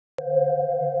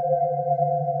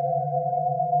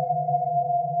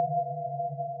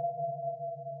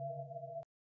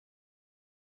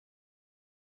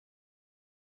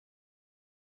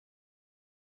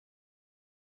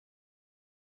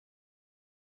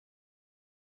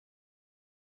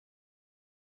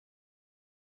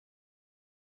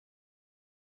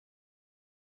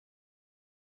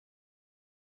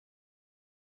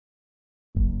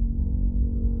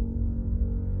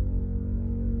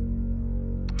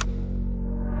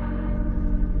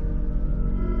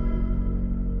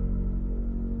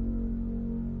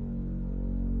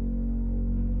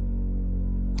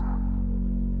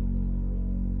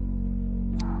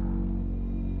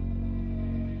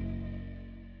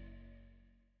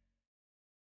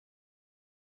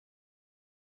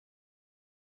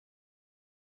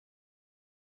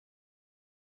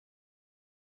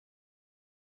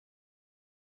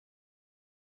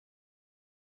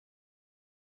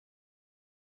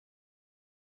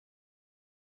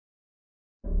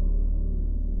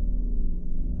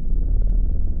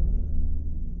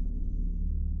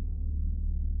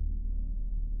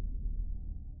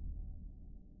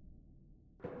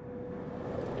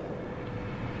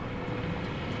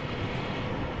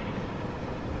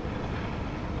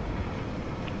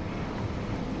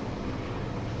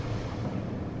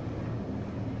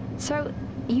So,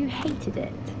 you hated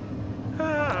it?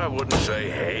 I wouldn't say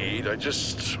hate,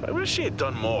 I wish he had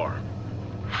done more.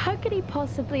 How could he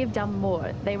possibly have done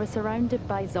more? They were surrounded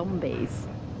by zombies.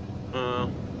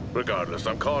 Regardless,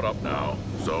 I'm caught up now,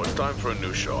 so it's time for a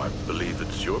new show. I believe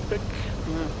it's your pick?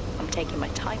 I'm taking my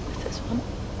time with this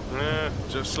one.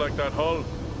 Just like that hull.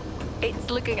 It's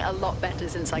looking a lot better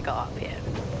since I got up here.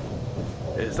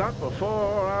 Is that before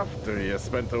or after you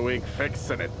spent a week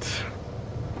fixing it?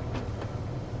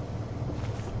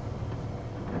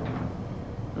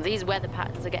 These weather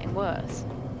patterns are getting worse.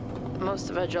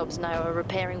 Most of our jobs now are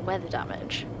repairing weather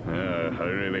damage. Yeah, I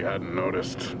really hadn't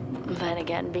noticed. Then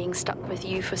again, being stuck with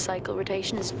you for cycle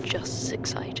rotation is just as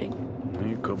exciting.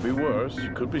 You could be worse.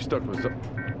 You could be stuck with some...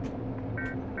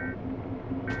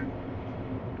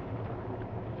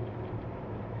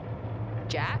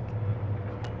 Jack?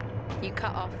 You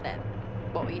cut off then.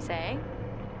 What were you saying?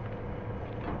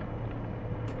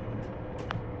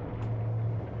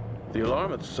 The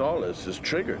alarm at Solis is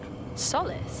triggered.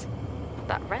 Solis?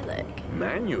 That relic?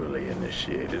 Manually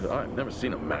initiated? I've never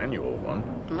seen a manual one.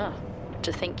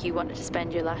 To think you wanted to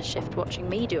spend your last shift watching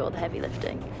me do all the heavy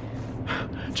lifting.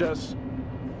 Jess,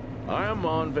 I am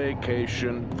on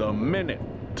vacation the minute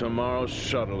tomorrow's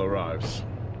shuttle arrives.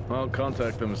 I'll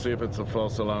contact them and see if it's a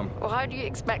false alarm. Well, how do you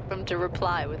expect them to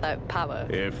reply without power?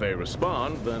 If they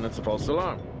respond, then it's a false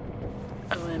alarm.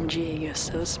 OMG, you're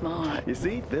so smart. You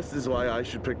see, this is why I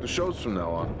should pick the shows from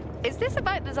now on. Is this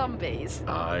about the zombies?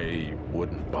 I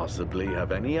wouldn't possibly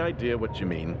have any idea what you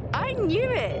mean. I knew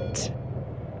it!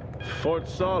 Fort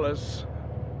Solis.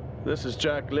 This is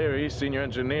Jack Leary, senior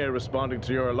engineer, responding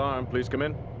to your alarm. Please come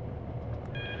in.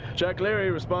 Jack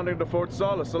Leary, responding to Fort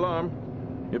Solis alarm.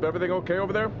 You have everything okay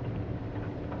over there?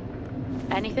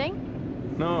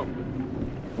 Anything? No.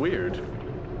 Weird.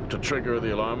 To trigger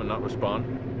the alarm and not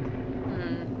respond.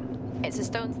 It's a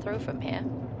stone's throw from here.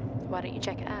 Why don't you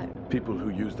check it out? People who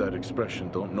use that expression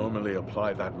don't normally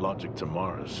apply that logic to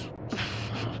Mars.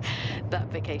 That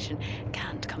vacation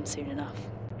can't come soon enough.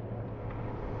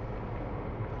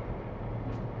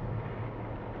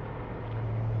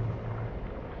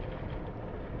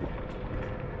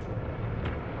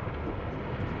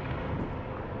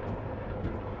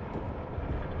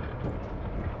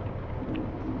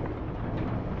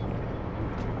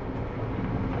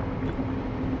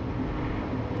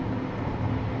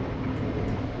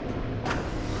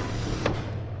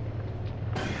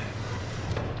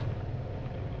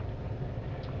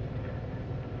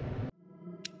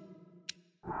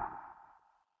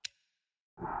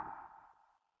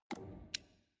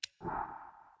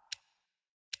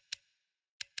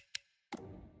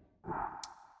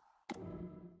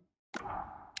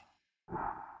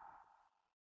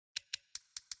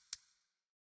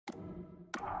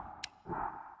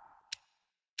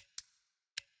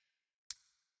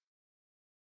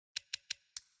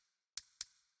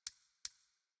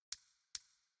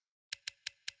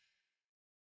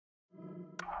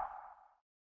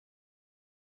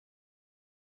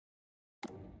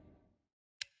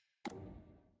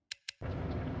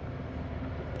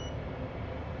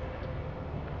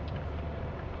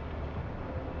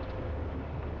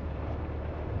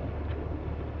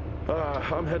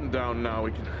 I'm heading down now.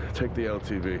 We can take the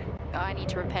LTV. I need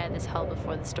to repair this hull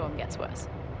before the storm gets worse.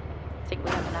 I think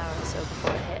we have an hour or so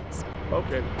before it hits.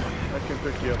 Okay, I can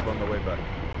pick you up on the way back.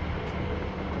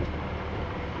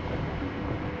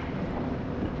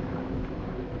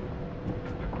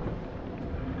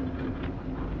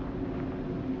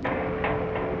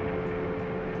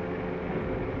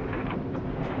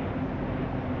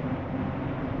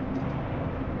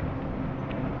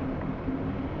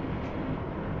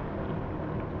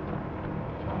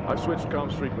 I've switched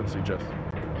comms frequency, Jess.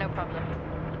 No problem.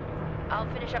 I'll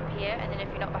finish up here, and then if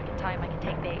you're not back in time, I can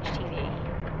take the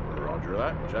HTV. Roger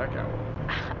that. Jack out.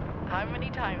 How many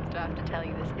times do I have to tell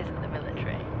you this isn't the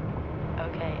military?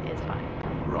 Okay, it's fine.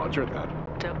 Roger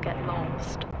that. Don't get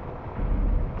lost.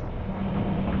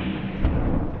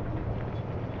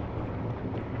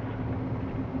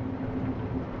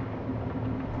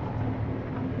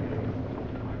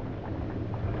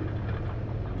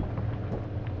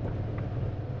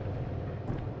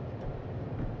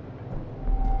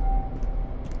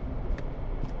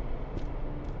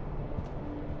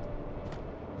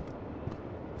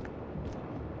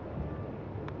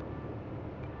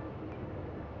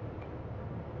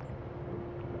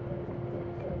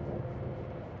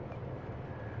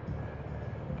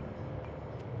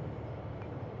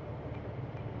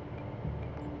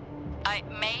 I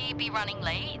may be running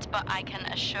late, but I can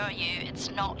assure you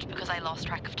it's not because I lost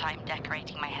track of time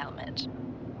decorating my helmet.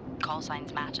 Call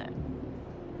signs matter.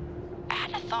 I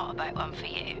had a thought about one for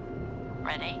you.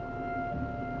 Ready?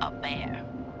 a bear.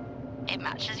 It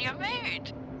matches your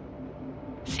mood.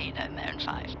 See you down there in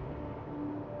 5.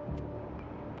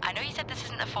 I know you said this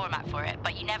isn't the format for it,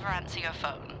 but you never answer your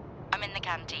phone. I'm in the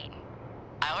canteen.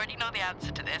 I already know the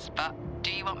answer to this, but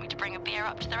do you want me to bring a beer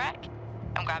up to the wreck?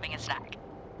 I'm grabbing a snack.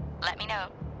 Let me know.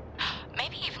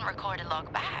 Maybe even record a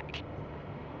log back.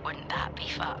 Wouldn't that be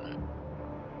fun?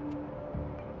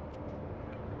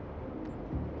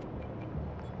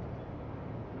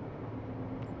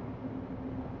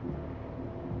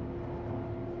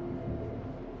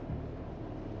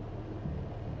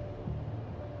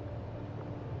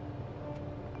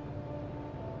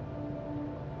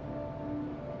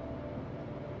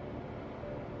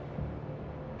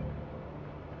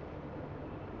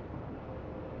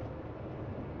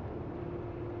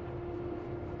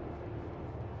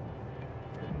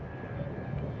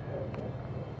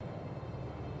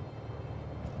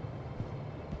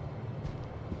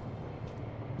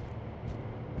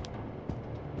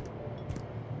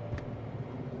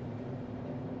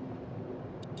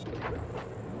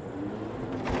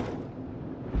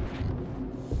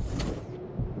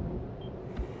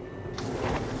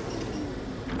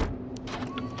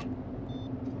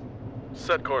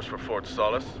 Set course for Fort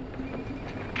Solis.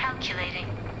 Calculating.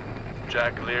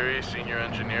 Jack Leary, senior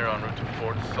engineer en route to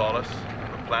Fort Solis.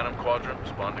 The Planum Quadrant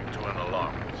responding to an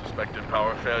alarm. Suspected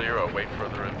power failure. Await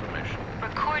further information.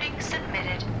 Recording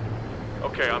submitted.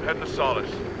 Okay, I'm heading to Solis.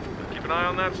 Keep an eye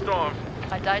on that storm.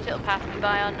 I doubt it'll pass me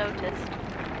by unnoticed.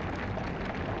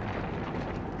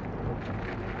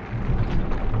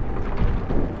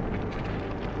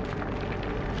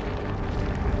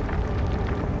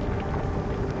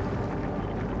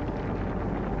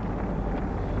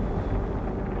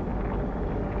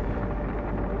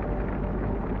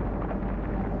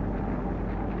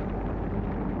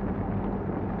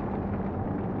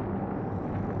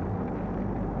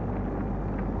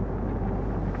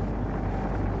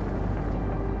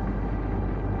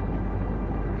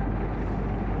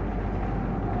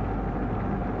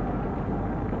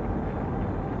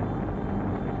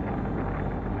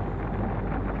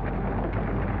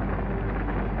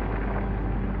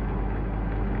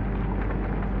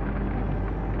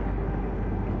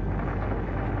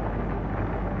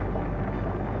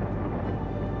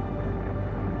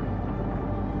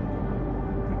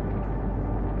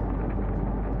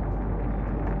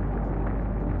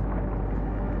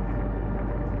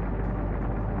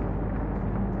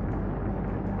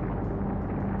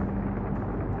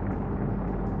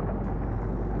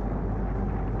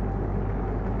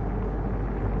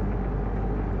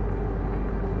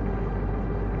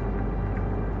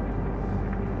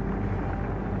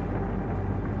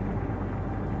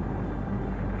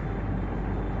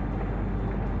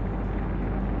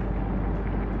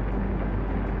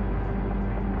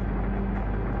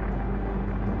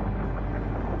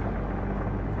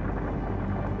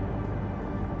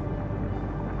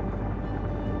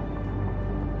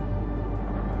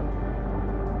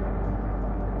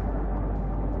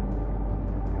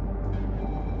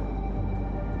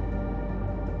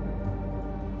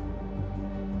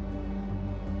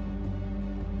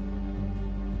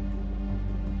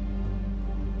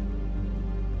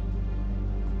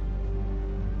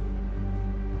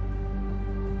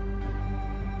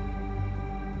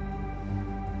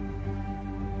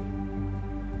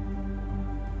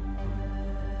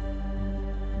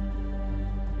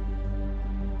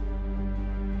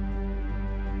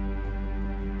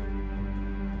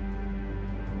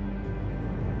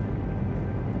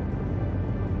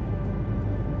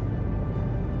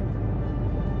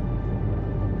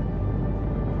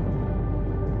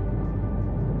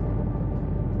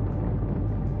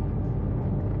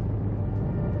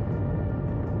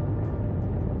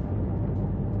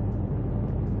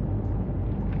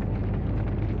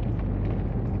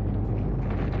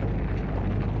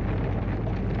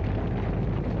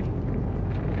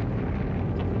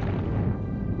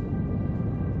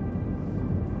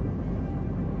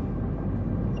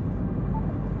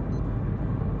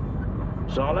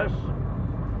 Solis?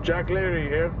 Jack Leary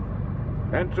here.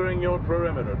 Entering your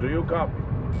perimeter. Do you copy?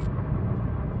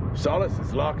 Solis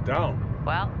is locked down.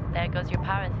 Well, there goes your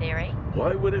power theory.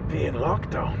 Why would it be in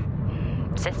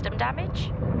lockdown? System damage?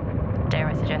 Dare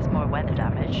I suggest more weather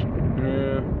damage?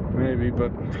 Yeah, maybe,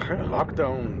 but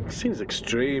lockdown seems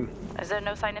extreme. Is there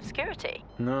no sign of security?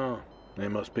 No, they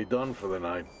must be done for the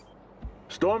night.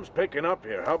 Storm's picking up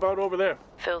here. How about over there?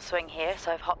 Full swing here,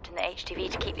 so I've hopped in the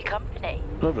HTV to keep you company.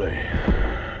 Lovely.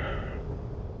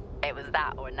 It was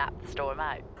that or nap the storm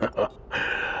out.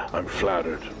 I'm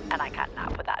flattered. And I can't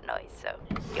nap with that noise, so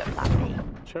you're plan B.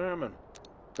 Chairman.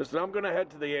 Listen, I'm gonna head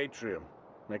to the atrium.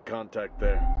 Make contact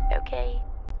there. Okay.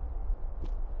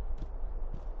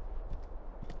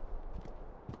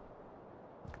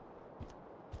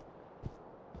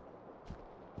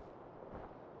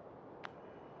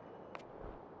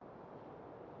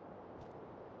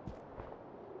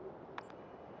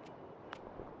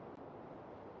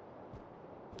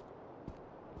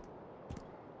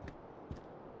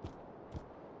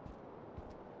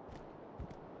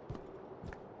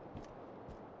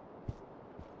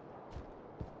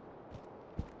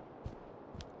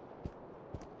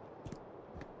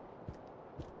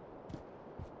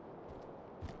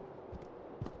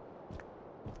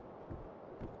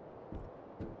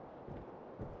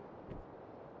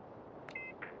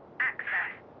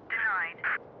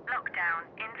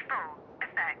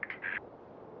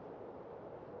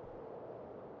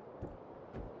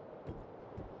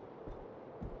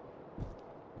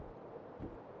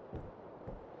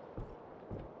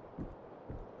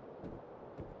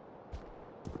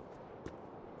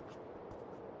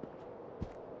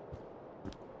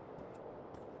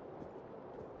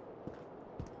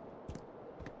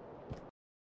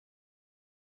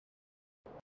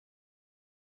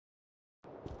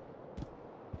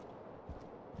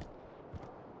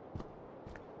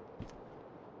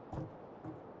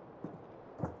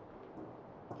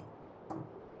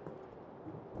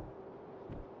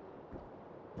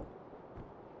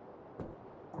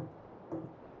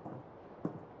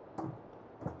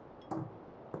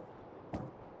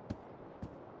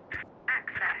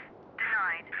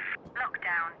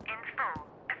 in full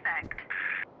effect.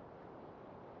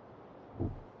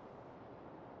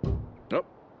 Oh.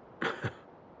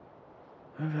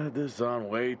 I've had this on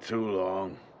way too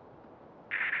long.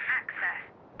 Access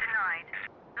denied.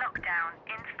 Lockdown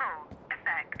in full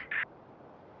effect.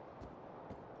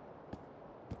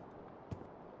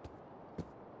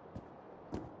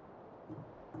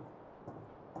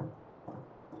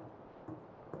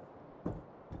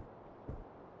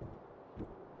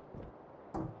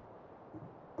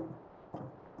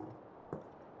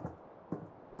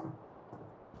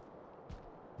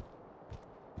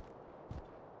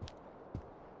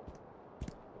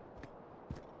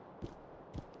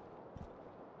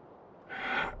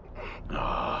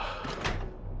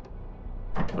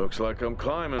 Looks like I'm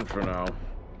climbing for now.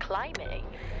 Climbing?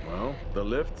 Well, the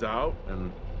lift's out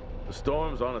and the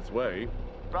storm's on its way.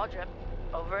 Roger.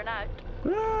 Over and out.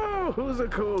 Oh, who's a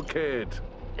cool kid?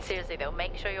 Seriously though,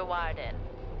 make sure you're wired in.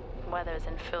 Weather is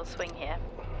in full swing here.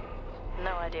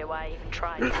 No idea why I even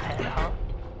tried to repair the hull.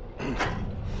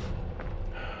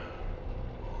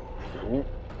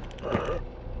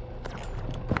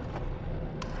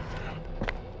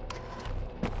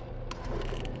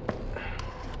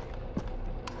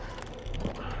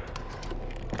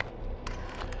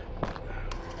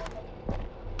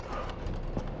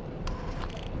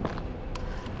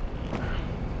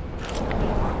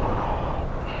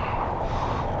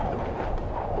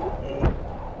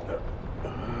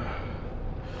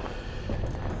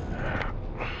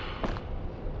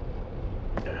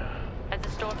 Has the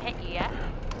storm hit you yet?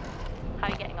 How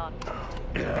are you getting on?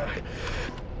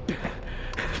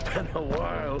 It's been a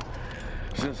while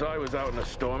since I was out in a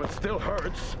storm. It still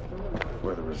hurts.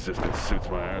 Weather resistance suits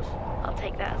my ass. I'll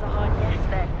take that as a hard yes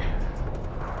then.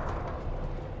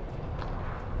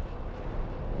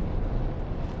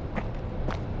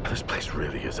 This place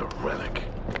really is a relic.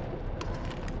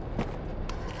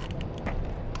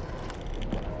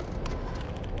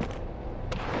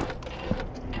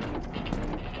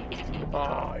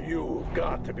 Ah, you've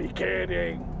got to be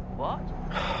kidding. What?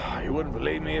 You wouldn't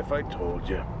believe me if I told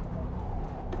you.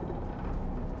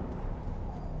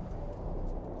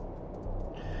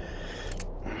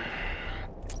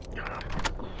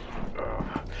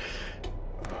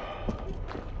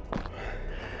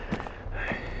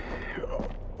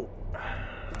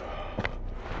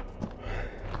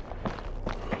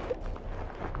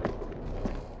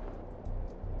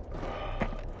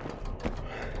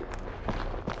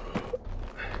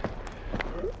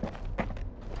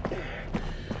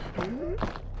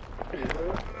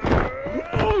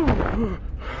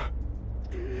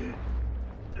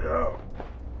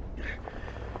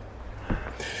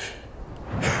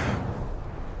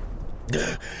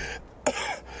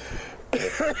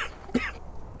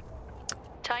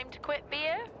 Time to quit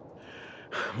beer?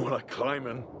 More like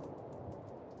climbing.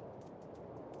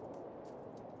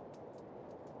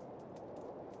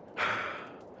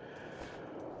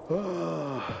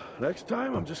 Next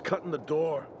time, I'm just cutting the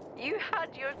door. You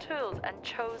had your tools and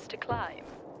chose to climb.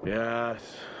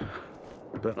 Yes.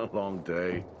 Been a long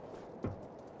day.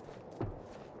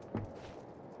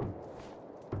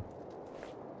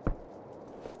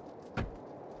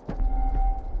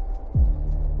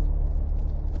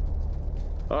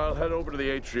 I'll head over to the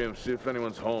atrium, see if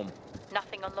anyone's home.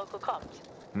 Nothing on local comms?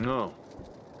 No.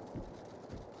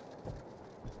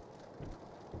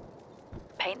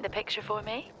 Paint the picture for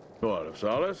me? What, of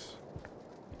Solis?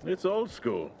 It's old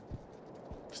school.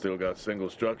 Still got single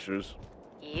structures.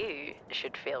 You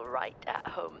should feel right at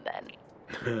home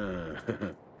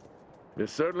then. It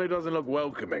certainly doesn't look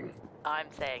welcoming. I'm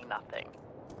saying nothing.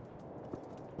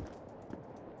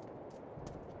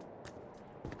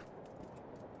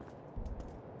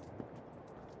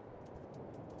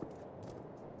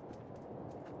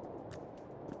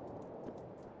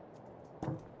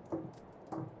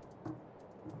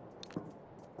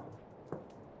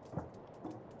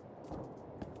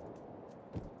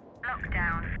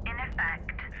 Lockdown in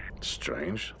effect.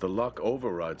 Strange. The lock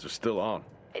overrides are still on.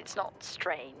 It's not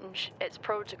strange. It's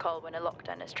protocol when a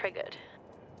lockdown is triggered.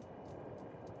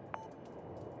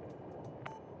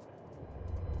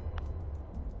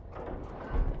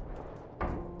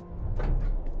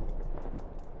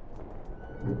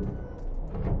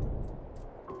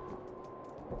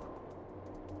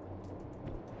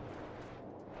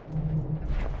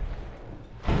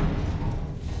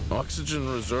 Oxygen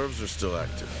reserves are still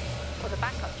active. Well, the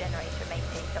backup generator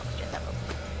maintains oxygen levels.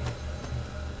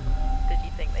 Did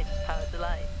you think they just powered the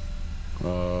lights?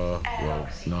 Well,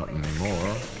 not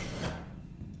anymore.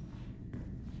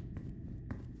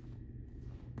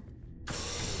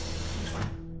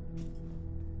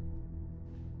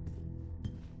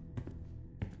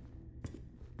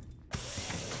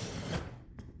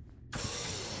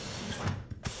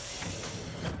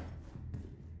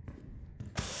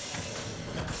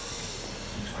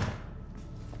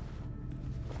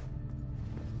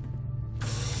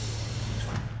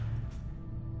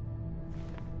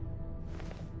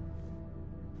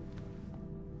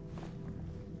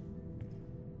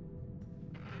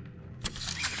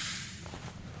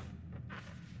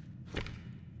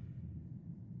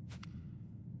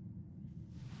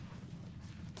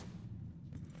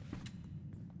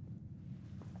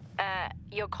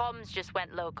 Your comms just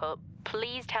went local.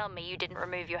 Please tell me you didn't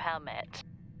remove your helmet.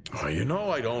 Oh, you know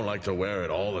I don't like to wear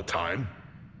it all the time.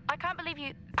 I can't believe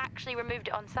you actually removed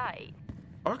it on site.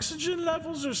 Oxygen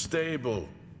levels are stable.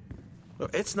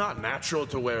 It's not natural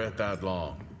to wear it that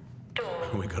long.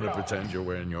 Are we gonna pretend you're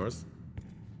wearing yours?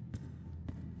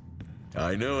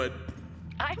 I knew it.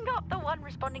 I'm not the one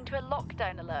responding to a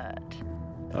lockdown alert.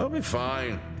 I'll be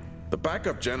fine. The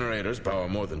backup generators power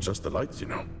more than just the lights, you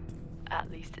know. At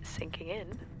least it's sinking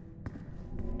in.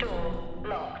 Door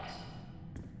locked.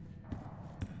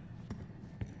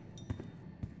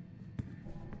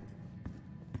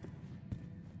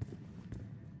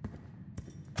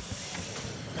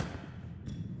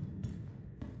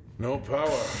 No power.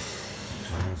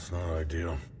 That's not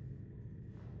ideal.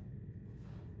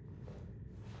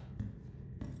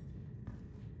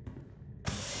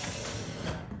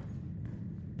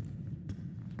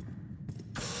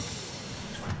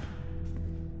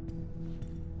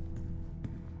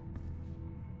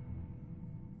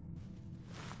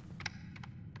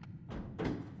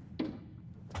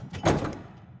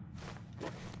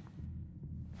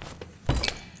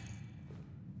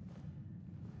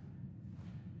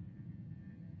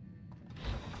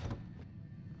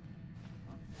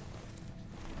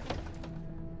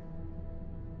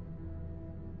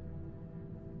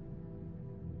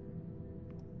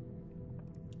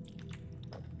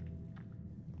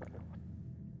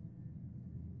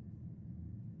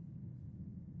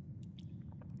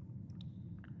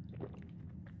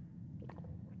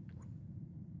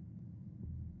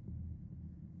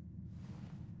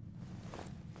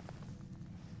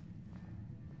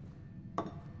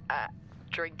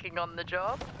 Drinking on the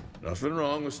job? Nothing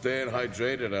wrong with staying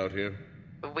hydrated out here.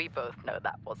 We both know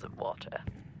that wasn't water.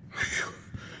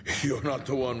 You're not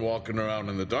the one walking around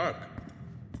in the dark.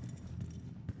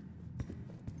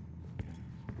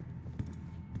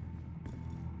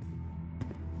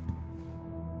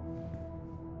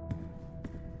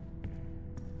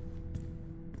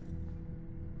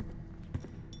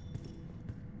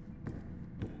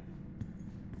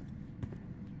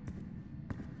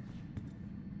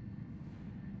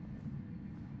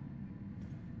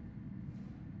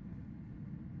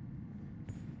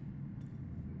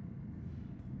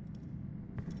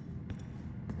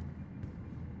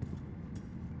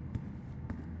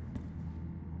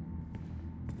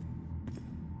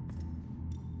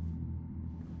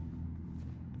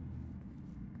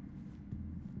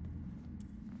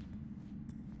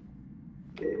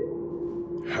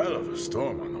 Hell of a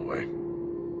storm on the way.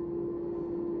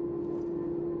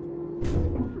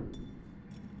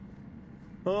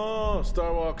 Oh,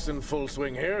 Starwalk's in full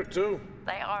swing here, too.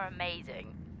 They are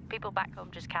amazing. People back home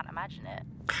just can't imagine it.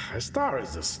 A star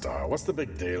is a star. What's the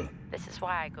big deal? This is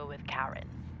why I go with Karen.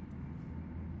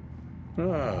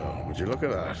 Oh, would you look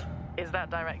at that? Is that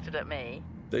directed at me?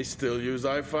 They still use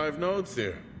i5 nodes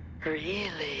here.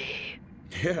 Really?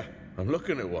 Yeah, I'm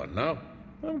looking at one now.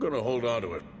 I'm gonna hold on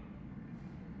to it.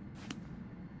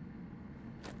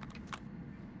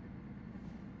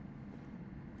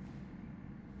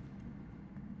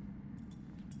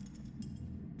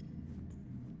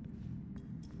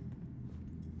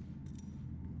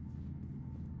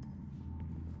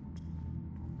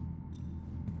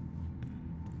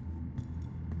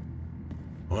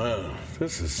 Well,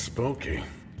 this is spooky.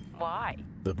 Why?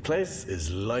 The place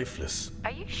is lifeless.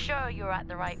 Are you sure you're at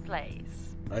the right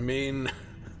place? I mean,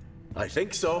 I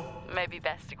think so. Maybe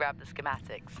best to grab the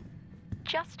schematics.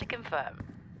 Just to confirm,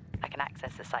 I can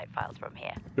access the site files from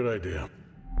here. Good idea.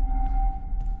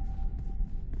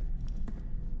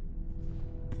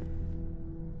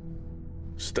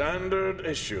 Standard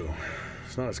issue.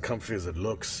 It's not as comfy as it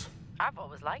looks. I've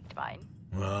always liked mine.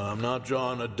 Well, I'm not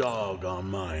drawing a dog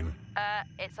on mine.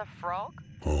 It's a frog?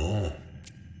 Oh.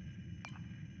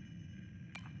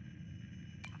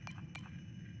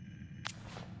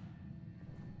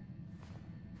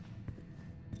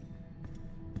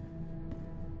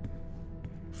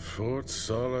 Fort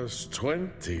Solis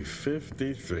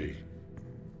 2053.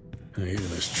 Even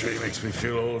this tree makes me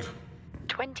feel old.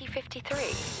 2053?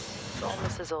 It's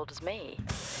almost as old as me.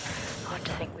 Hard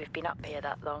to think we've been up here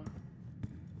that long.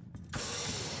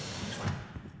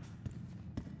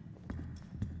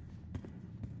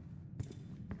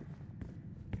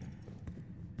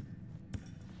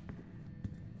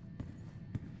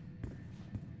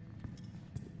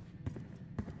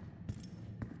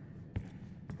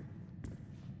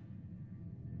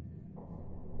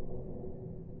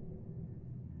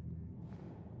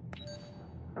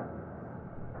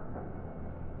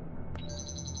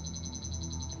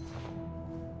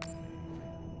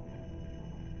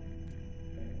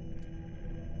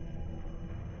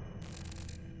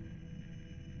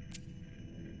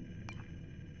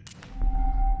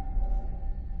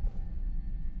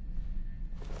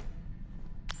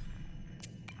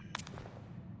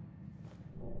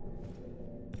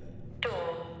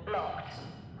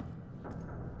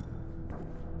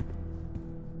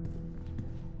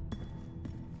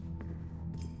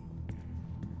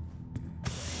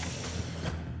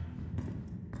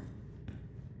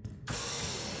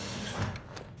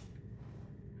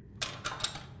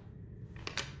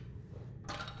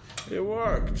 It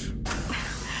worked.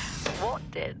 What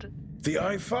did? The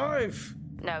I-5.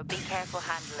 No, be careful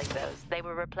handling those. They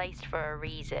were replaced for a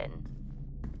reason.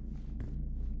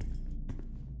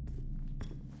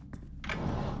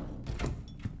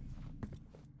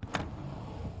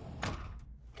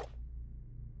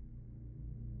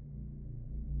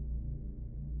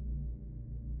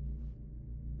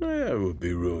 It would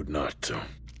be rude not to.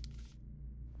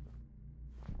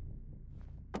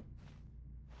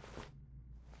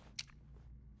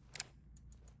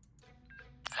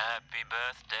 Happy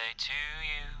birthday to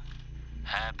you.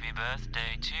 Happy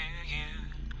birthday to you.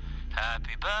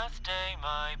 Happy birthday,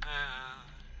 my boo.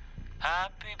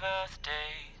 Happy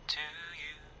birthday to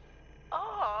you.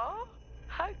 Oh,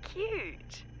 how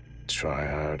cute. Try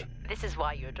hard. This is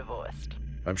why you're divorced.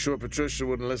 I'm sure Patricia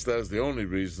wouldn't list that as the only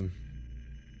reason.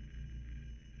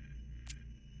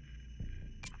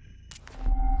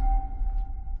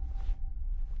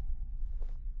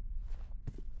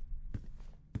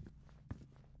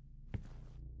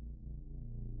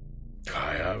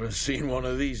 I haven't seen one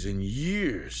of these in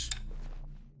years.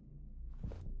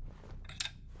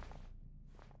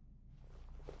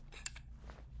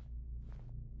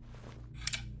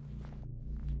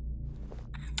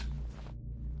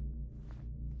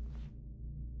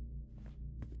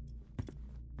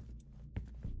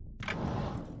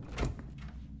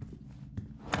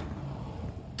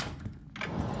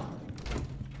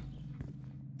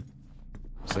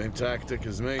 Same tactic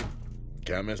as me.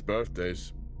 Can't miss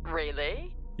birthdays.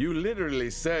 Really? You literally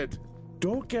said,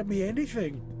 "Don't get me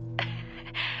anything."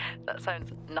 That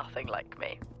sounds nothing like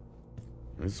me.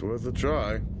 It's worth a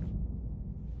try.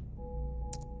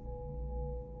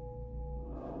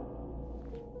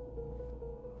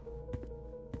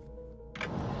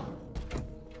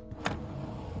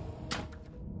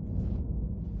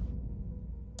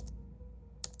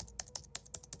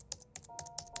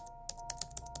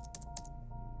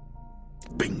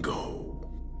 Bingo.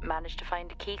 Managed to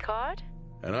find a key card?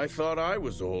 And I thought I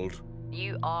was old.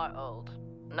 You are old.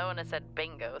 No one has said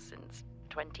bingo since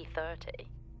 2030.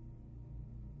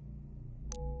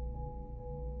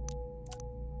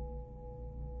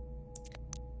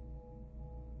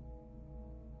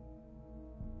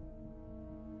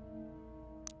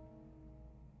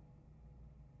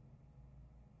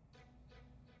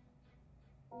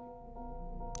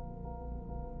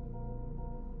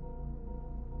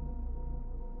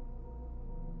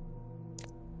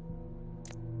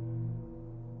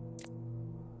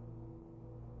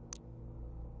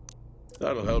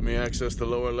 That'll help me access the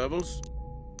lower levels.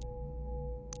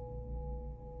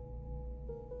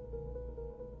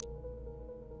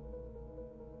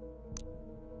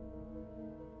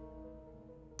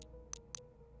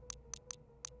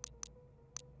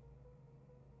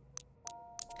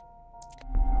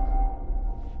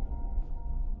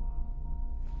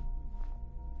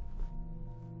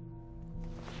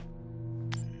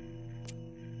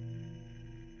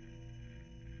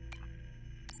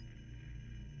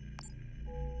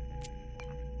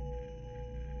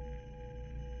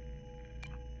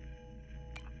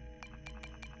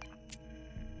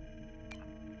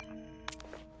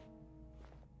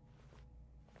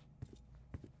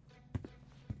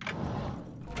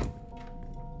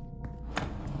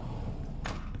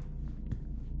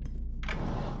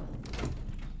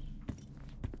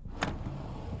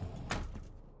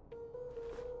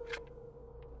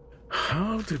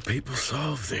 How do people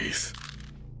solve these?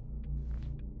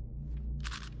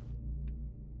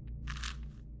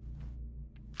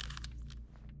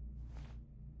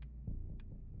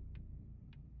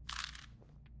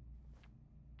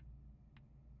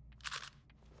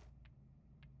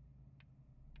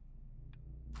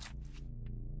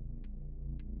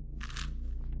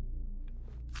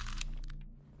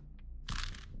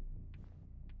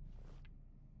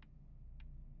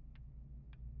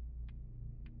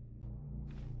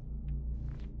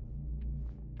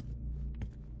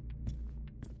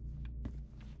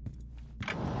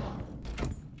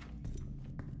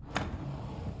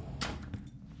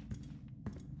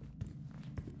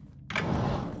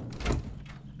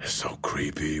 It's so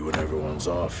creepy when everyone's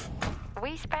off.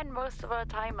 We spend most of our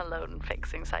time alone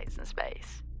fixing sites in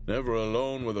space. Never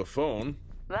alone with a phone.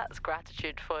 That's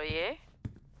gratitude for you.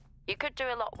 You could do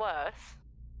a lot worse.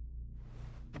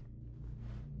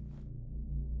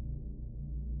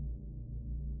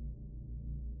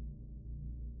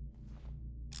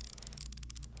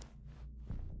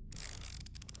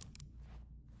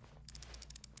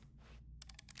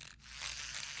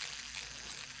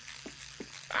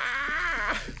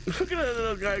 Look at that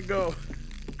little guy go.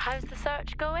 How's the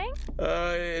search going?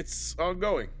 It's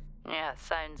ongoing. Yeah,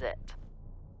 sounds it.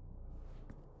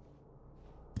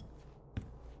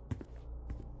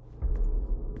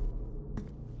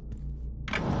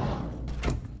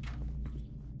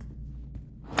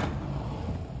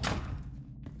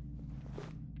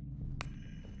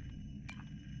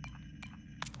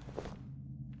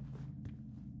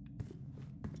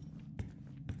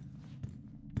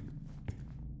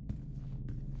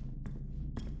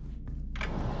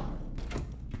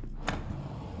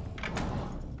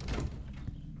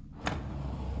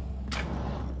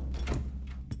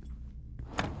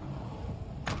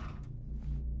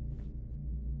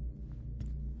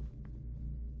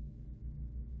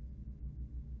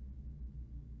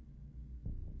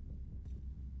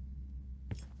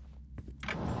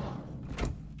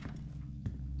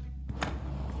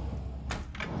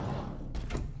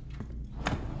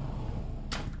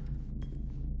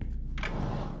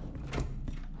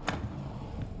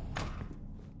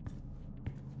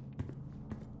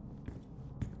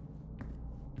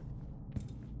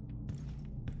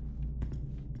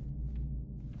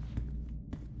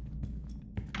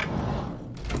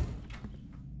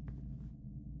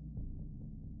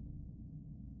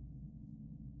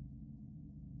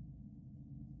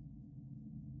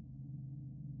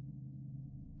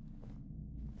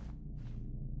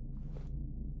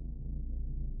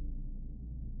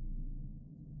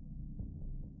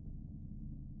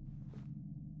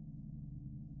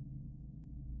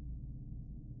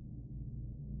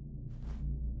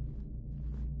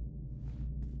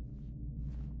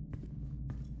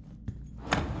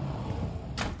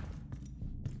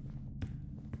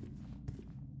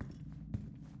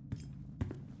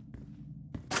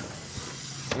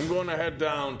 I'm going to head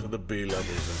down to the B levels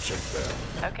and check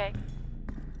there. Okay.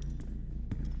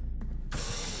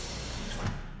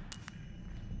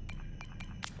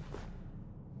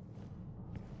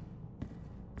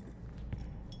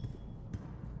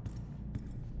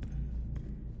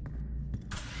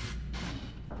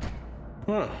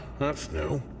 Well, that's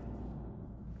new.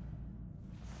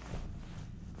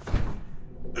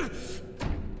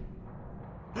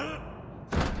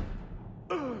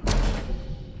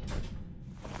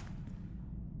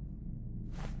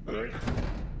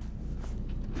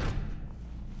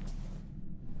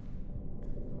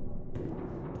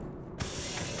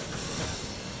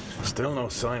 Still no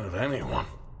sign of anyone.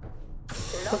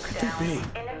 What could they be?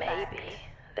 Maybe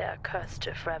they're cursed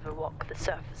to forever walk the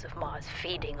surface of Mars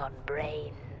feeding on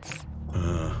brains.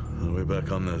 Are we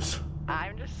back on this?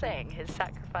 I'm just saying his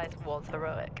sacrifice was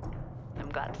heroic. I'm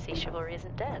glad to see chivalry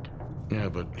isn't dead. Yeah,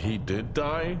 but he did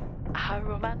die? How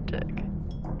romantic.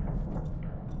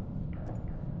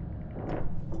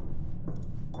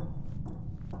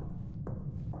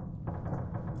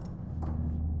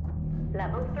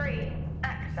 Level 3,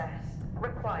 access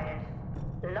required.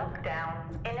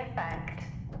 Lockdown in effect.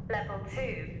 Level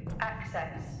 2,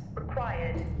 access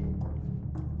required.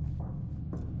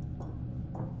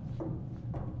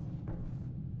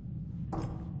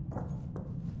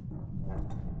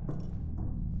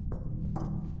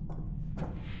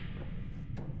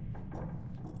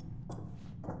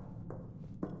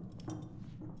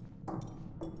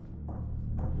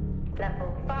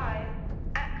 Level 5,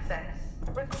 access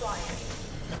required.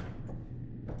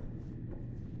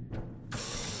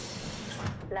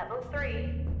 Level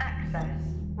 3, access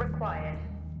required.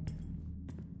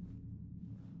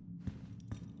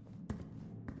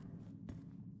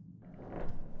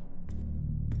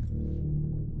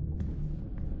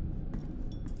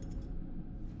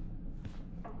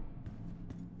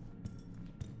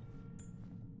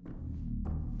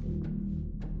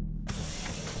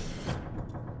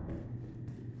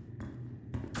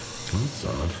 That's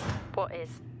odd. What is?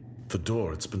 The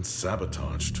door, it's been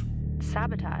sabotaged.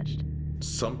 Sabotaged?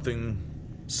 Something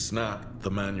snapped the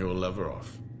manual lever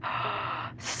off.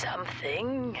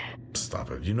 Something?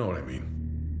 Stop it, you know what I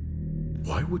mean.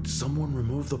 Why would someone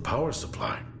remove the power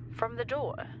supply? From the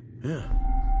door? Yeah.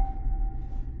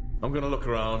 I'm gonna look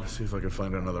around, see if I can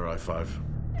find another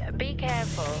I-5. Be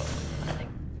careful. I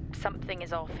think something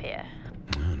is off here.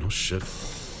 No shit.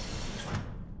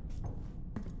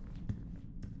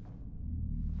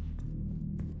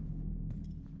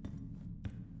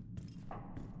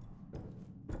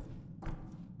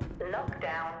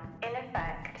 Lockdown in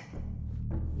effect.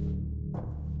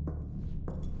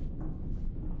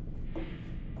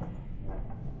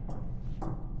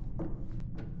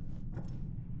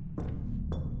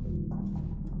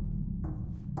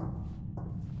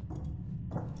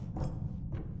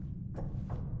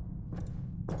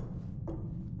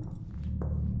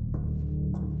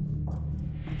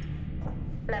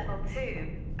 Level 2,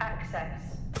 access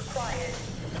required.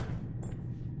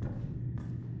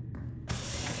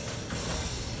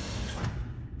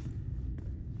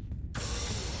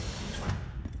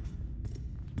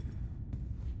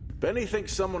 Benny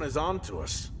thinks someone is on to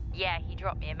us. Yeah, he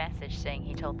dropped me a message saying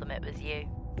he told them it was you.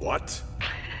 What?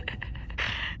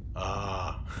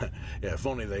 Yeah, if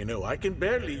only they knew. I can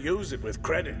barely use it with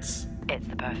credits. It's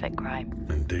the perfect crime.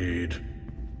 Indeed.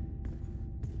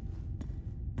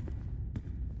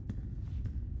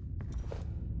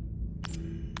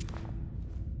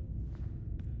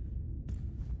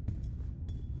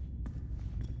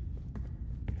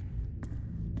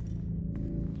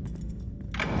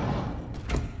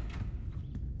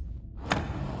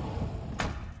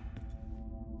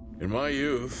 In my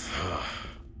youth...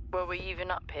 Were we even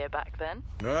up here back then?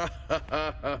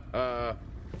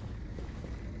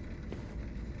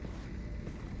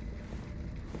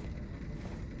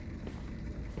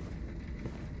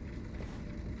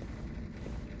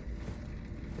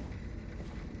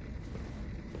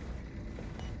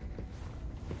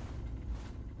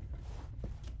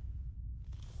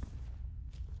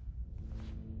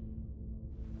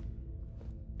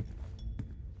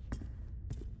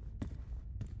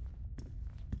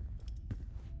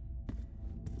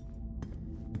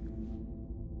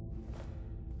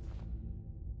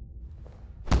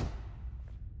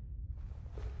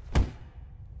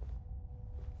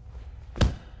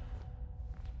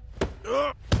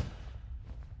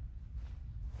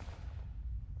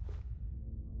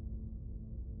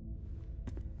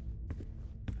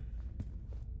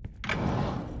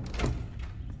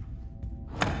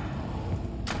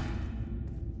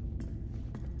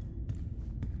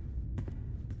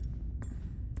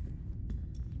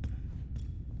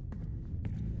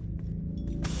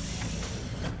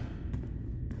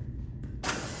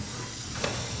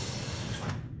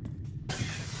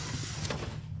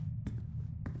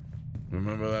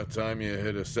 Remember that time you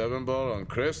hit a 7-ball on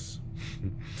Chris?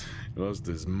 He lost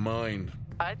his mind.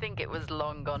 I think it was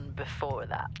long gone before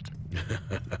that.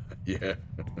 Yeah.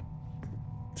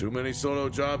 Too many solo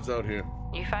jobs out here.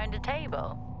 You found a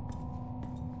table?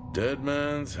 Dead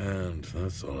man's hand,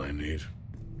 that's all I need.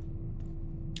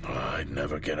 I'd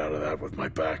never get out of that with my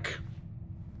back.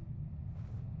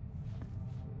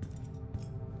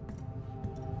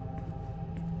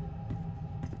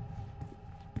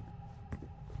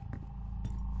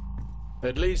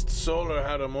 At least Solar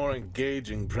had a more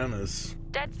engaging premise.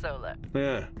 Dead Solar.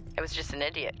 Yeah. It was just an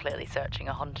idiot clearly searching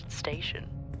a haunted station.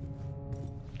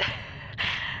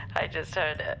 I just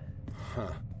heard it.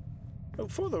 Huh. Well,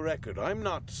 for the record, I'm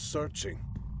not searching.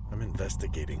 I'm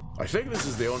investigating. I think this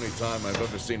is the only time I've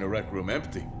ever seen a rec room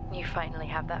empty. You finally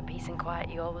have that peace and quiet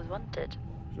you always wanted.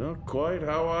 Not quite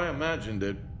how I imagined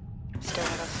it. Still no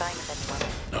sign of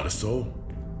anyone. Not a soul.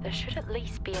 There should at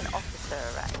least be an officer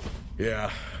around.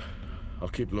 Yeah. I'll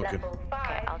keep looking. Level 5.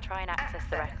 Okay, I'll try and access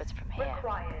the records from here.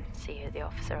 Required. See who the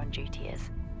officer on duty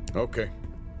is. Okay.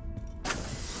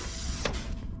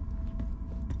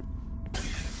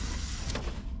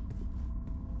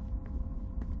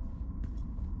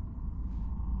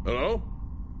 Hello?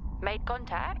 Made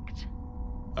contact?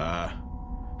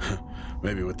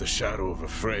 Maybe with the shadow of a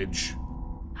fridge.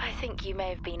 I think you may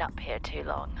have been up here too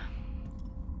long.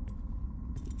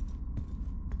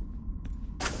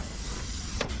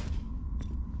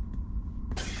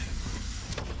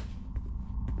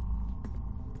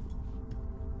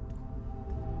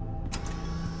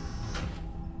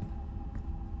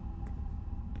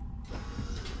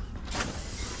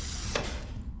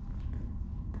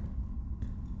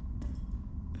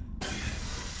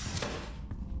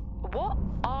 What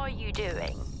are you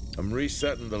doing? I'm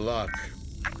resetting the lock.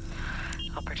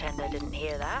 I'll pretend I didn't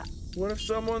hear that. What if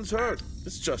someone's hurt?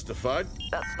 It's justified.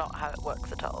 That's not how it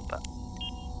works at all, but...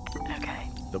 Okay.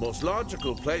 The most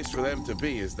logical place for them to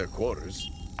be is their quarters.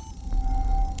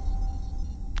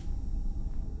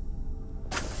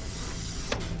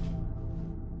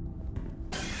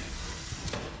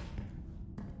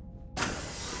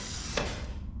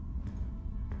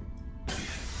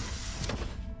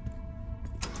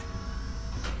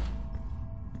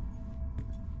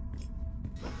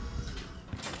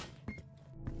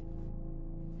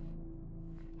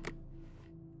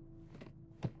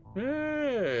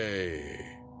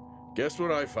 Hey, guess what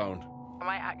I found? Am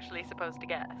I actually supposed to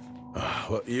guess?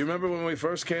 Well, you remember when we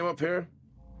first came up here?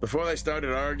 Before they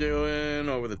started arguing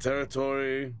over the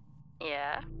territory?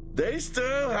 Yeah? They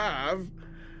still have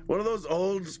one of those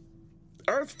old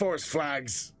Earth Force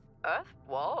flags. Earth?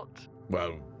 What?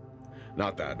 Well,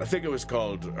 not that. I think it was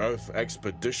called Earth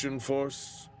Expedition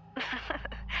Force.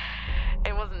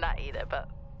 It wasn't that either, but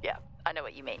yeah, I know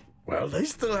what you mean. Well, they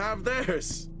still have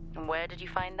theirs. And where did you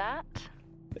find that?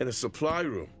 In a supply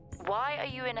room. Why are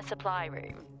you in a supply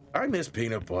room? I miss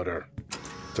peanut butter.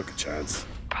 Took a chance.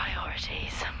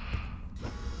 Priorities.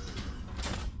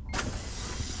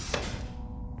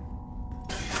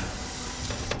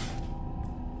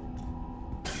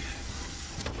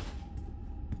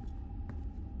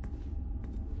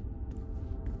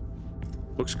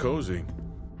 Looks cozy.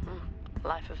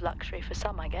 Life of luxury for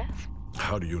some, I guess.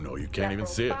 How do you know? You can't even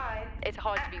see it. It's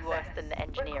hard to be worse than the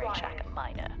engineering shack at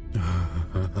Minor.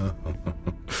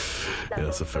 Yeah,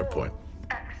 that's a fair point.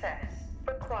 Access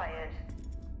required.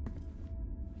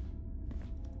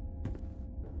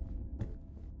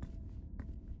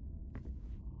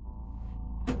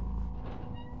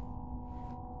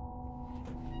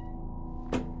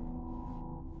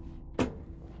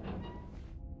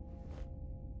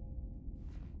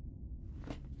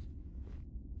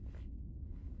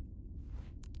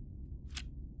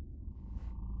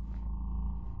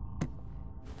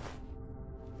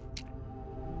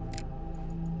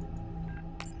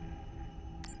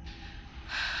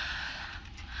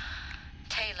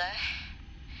 Taylor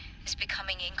is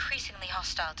becoming increasingly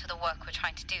hostile to the work we're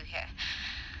trying to do here.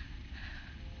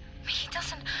 He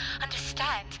doesn't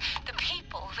understand the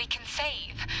people we can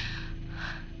save.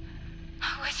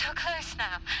 We're so close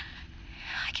now.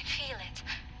 I can feel it.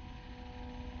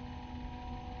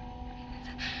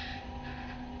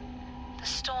 The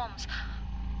storms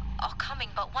are coming,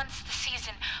 but once the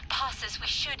season passes, we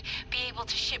should be able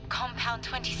to ship Compound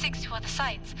 26 to other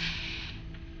sites.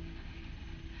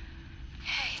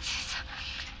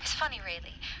 It's funny,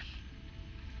 really.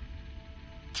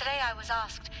 Today I was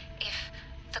asked if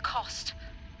the cost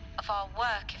of our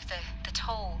work, if the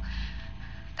toll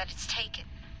that it's taken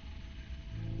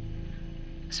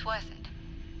was worth it.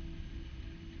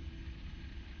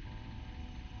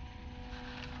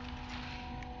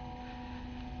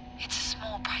 It's a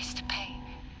small price to pay.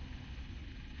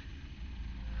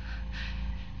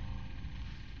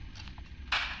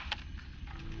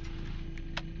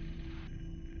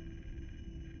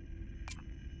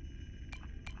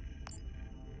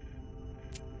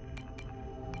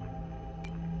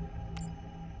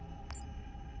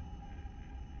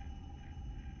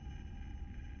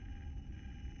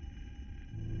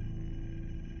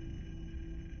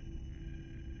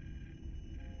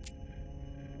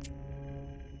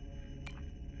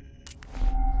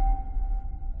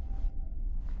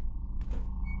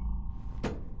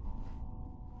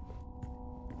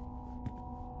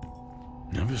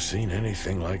 Never seen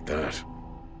anything like that.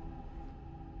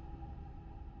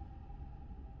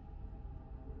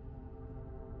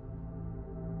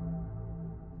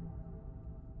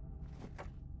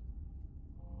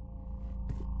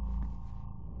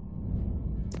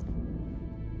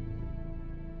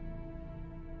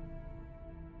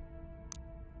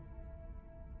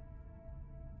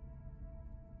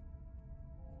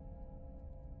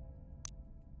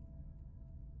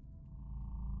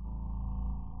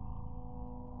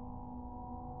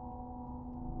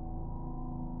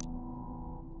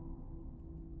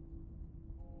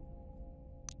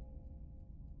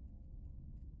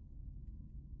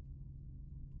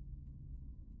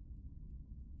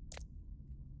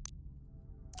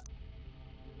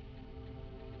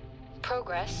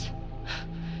 Progress,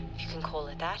 if you can call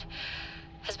it that,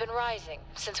 has been rising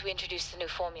since we introduced the new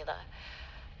formula.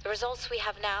 The results we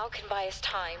have now can buy us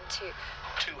time to...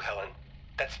 2, Helen.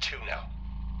 That's 2 now.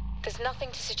 There's nothing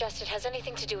to suggest it has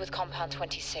anything to do with Compound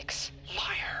 26.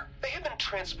 Liar. They have been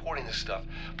transporting this stuff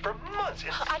for months.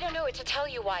 I don't know what to tell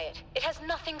you, Wyatt. It has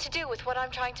nothing to do with what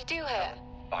I'm trying to do here.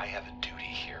 I have a duty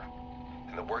here.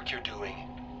 And the work you're doing,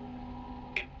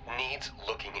 it needs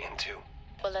looking into.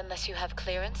 Well, unless you have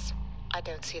clearance, I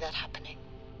don't see that happening.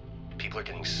 People are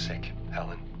getting sick,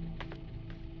 Helen.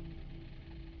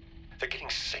 They're getting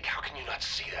sick. How can you not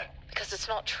see that? Because it's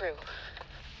not true.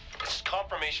 This is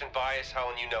confirmation bias,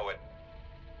 Helen. You know it.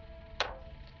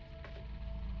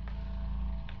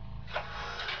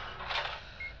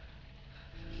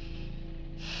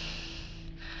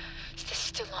 Is this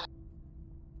still on?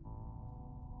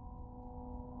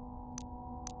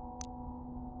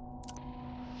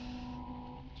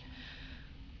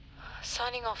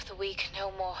 Signing off the week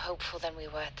no more hopeful than we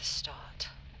were at the start.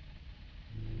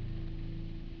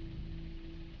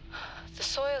 The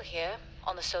soil here,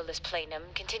 on the Solis planum,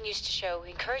 continues to show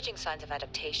encouraging signs of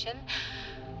adaptation,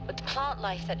 but the plant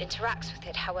life that interacts with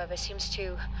it, however, seems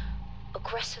to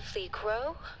aggressively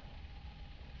grow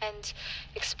and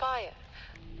expire,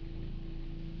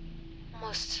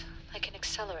 almost like an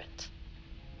accelerant.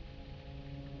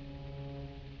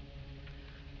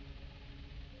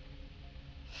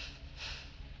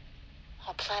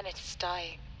 Our planet is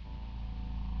dying,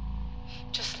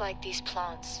 just like these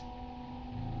plants.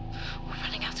 We're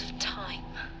running out of time.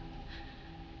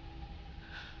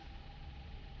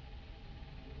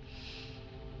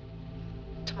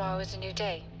 Tomorrow is a new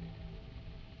day.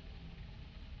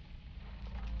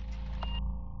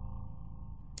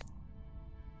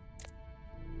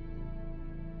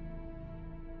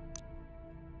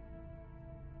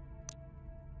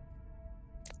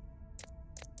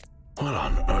 What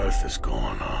on earth is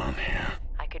going on here?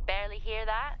 I could barely hear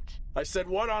that. I said,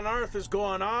 what on earth is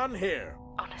going on here?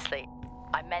 Honestly,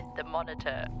 I meant the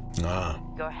monitor. Ah,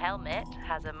 Your helmet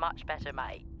has a much better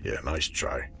mic. yeah, nice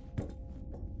try.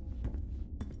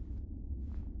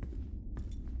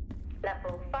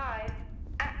 Level 5,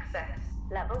 access.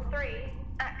 Level 3,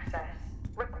 access.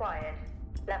 Required.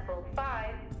 Level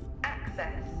 5,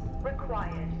 access.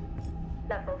 Required.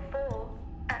 Level 4,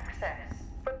 access.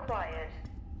 Required.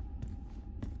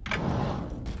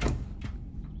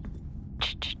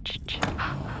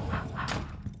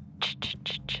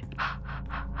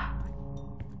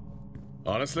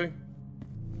 Honestly?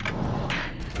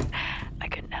 I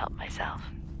couldn't help myself.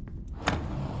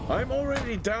 I'm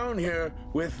already down here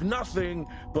with nothing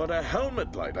but a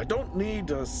helmet light. I don't need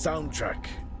a soundtrack.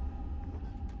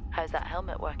 How's that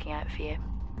helmet working out for you?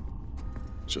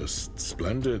 Just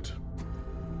splendid.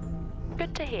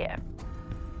 Good to hear.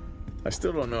 I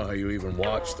still don't know how you even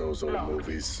watch those old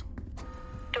movies.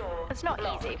 Door It's not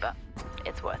locked. easy, but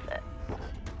it's worth it.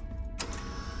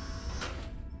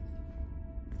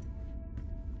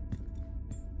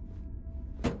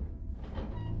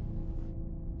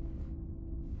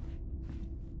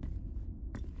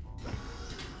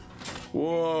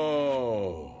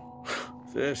 Whoa!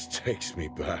 This takes me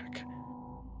back.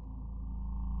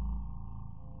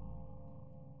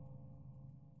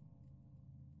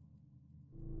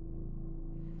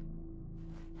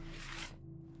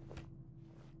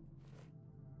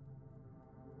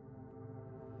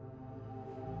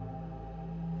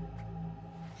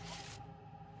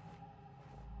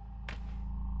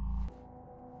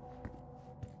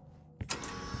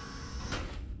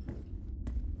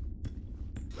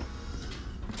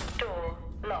 Door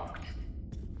locked.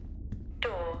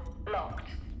 Door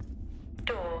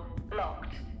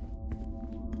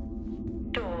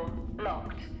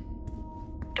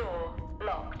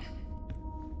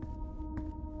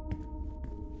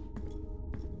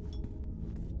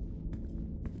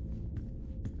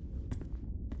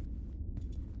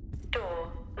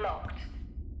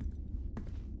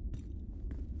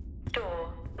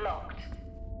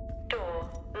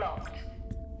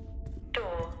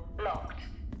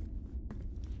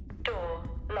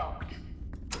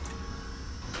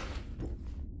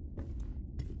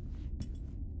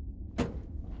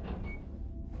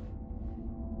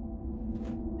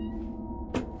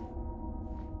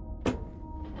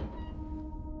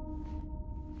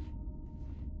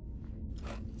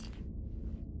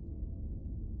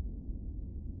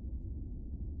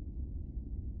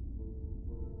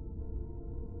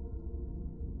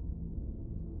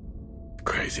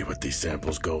Crazy what these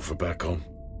samples go for back home.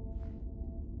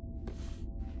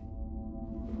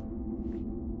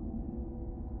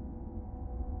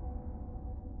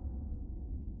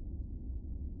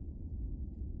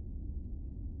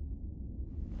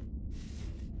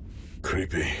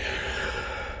 Creepy.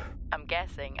 I'm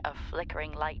guessing a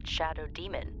flickering light shadow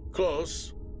demon.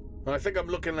 Close. I think I'm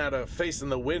looking at a face in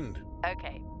the wind.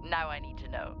 Okay, now I need to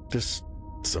know. Just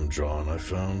some drawing I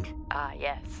found. Ah,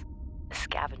 yes. The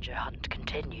scavenger hunt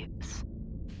continues.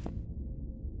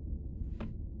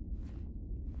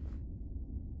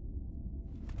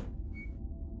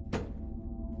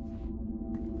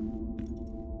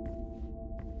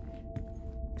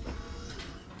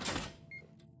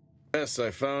 Yes,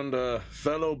 I found a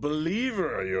fellow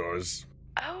believer of yours.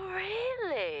 Oh,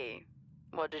 really?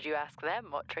 What did you ask them?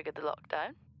 What triggered the lockdown?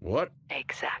 What?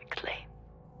 Exactly.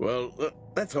 Well,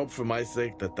 let's hope for my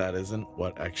sake that that isn't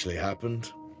what actually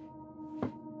happened.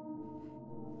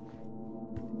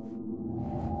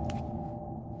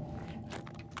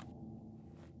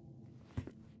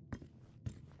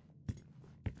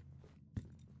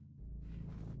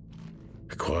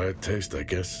 Acquired taste, I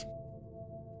guess.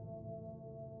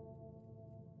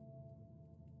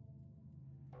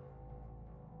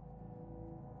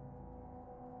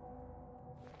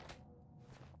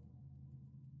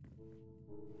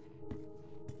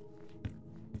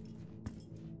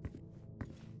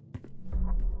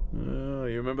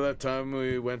 You remember that time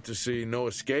we went to see No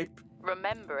Escape?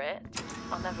 Remember it?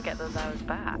 I'll never get those hours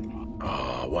back.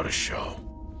 Oh, what a show.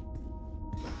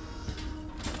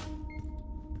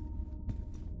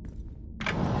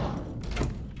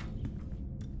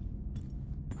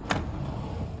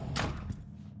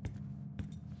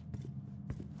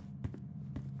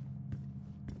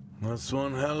 That's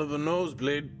one hell of a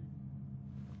nosebleed.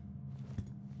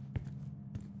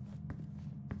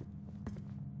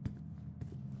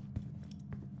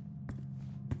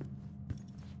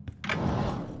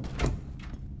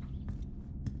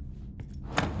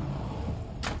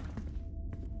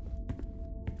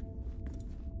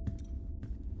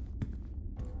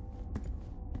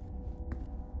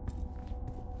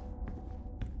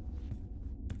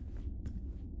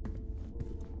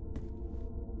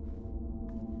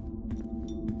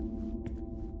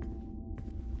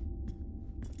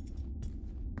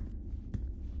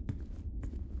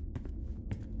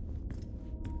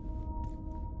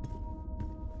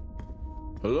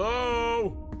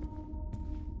 Hello?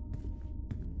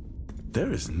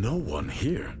 There is no one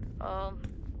here.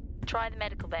 Try the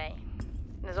medical bay.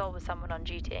 There's always someone on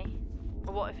duty.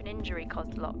 But what if an injury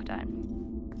caused the lockdown?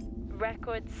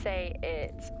 Records say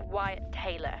it's Wyatt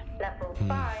Taylor. Level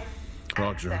 5.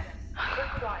 Roger.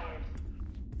 Access required.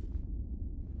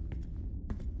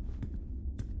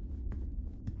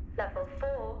 Level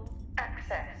 4.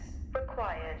 Access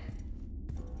required.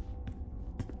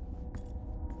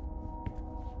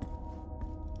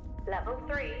 Level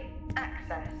 3.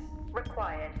 Access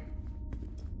required.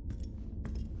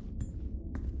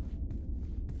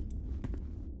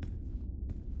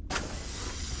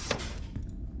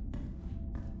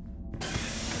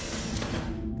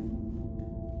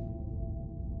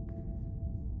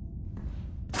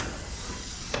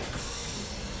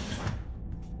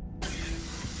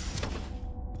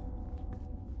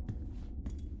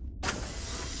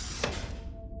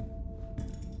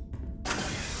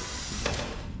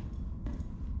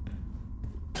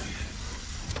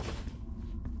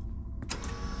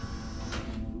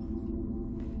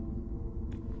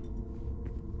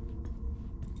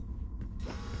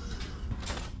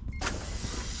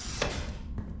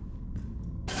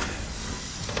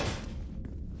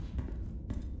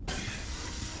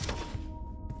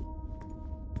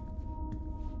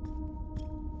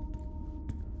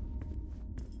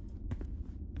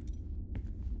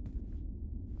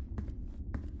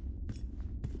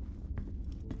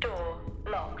 Door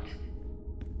locked.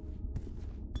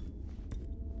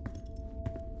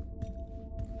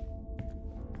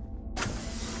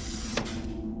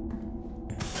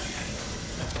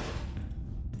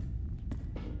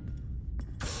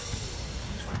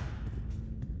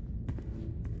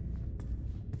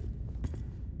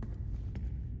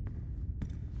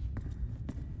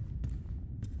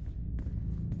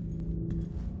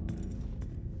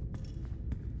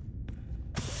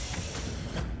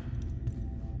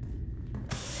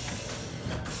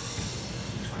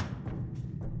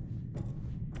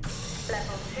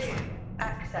 Level 2.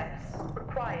 Access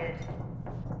required.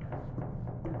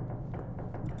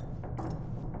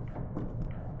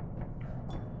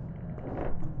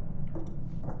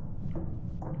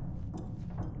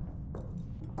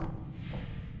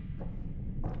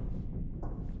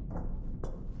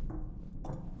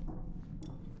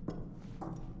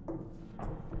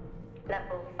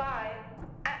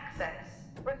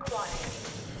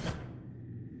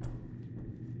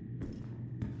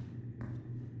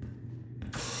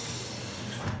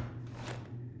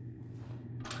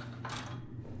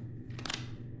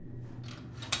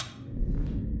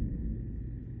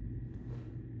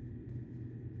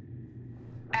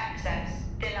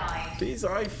 denied. These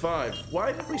I-5s,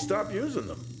 why did we stop using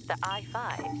them? The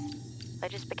I-5s, they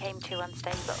just became too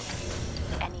unstable.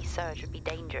 Any surge would be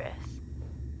dangerous.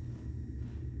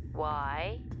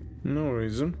 Why? No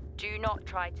reason. Do not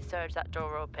try to surge that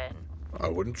door open. I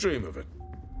wouldn't dream of it.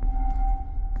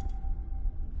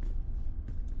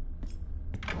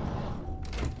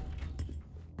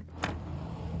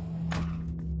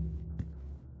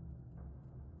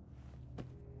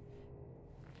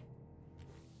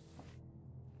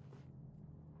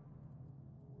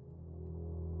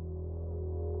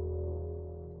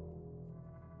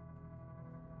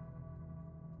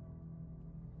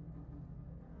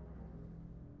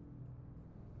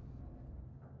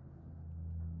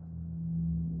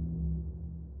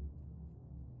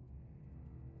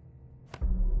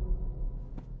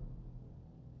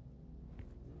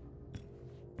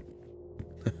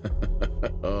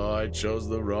 Oh, I chose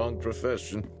the wrong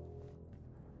profession.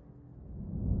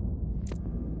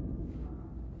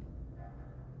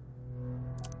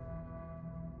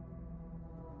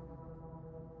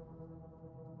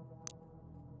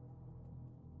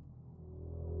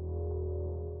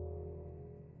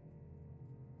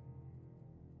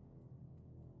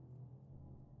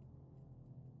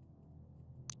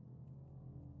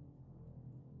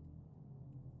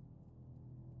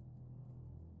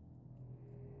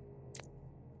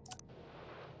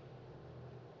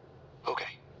 Okay.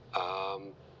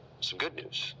 Some good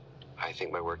news. I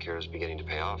think my work here is beginning to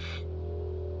pay off.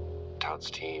 Todd's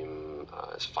team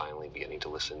is finally beginning to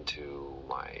listen to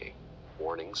my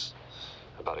warnings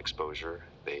about exposure.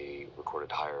 They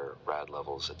recorded higher rad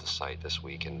levels at the site this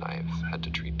week, and I've had to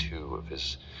treat 2 of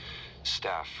his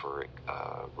staff for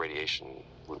radiation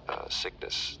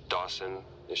sickness. Dawson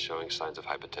is showing signs of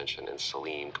hypotension, and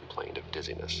Celine complained of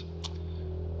dizziness.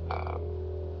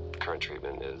 Current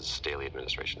treatment is daily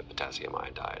administration of potassium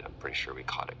iodide. I'm pretty sure we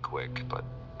caught it quick, but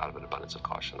out of an abundance of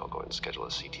caution, I'll go ahead and schedule a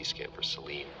CT scan for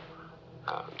Celine,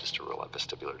 just to rule out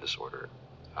vestibular disorder.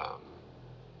 I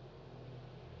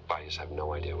just have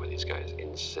no idea why these guys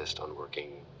insist on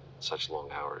working such long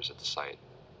hours at the site.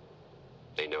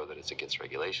 They know that it's against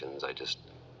regulations. I just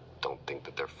don't think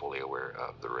that they're fully aware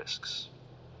of the risks.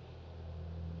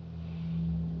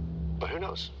 But who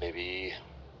knows? Maybe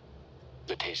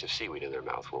the taste of seaweed in their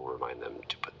mouth will remind them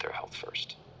to put their health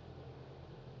first.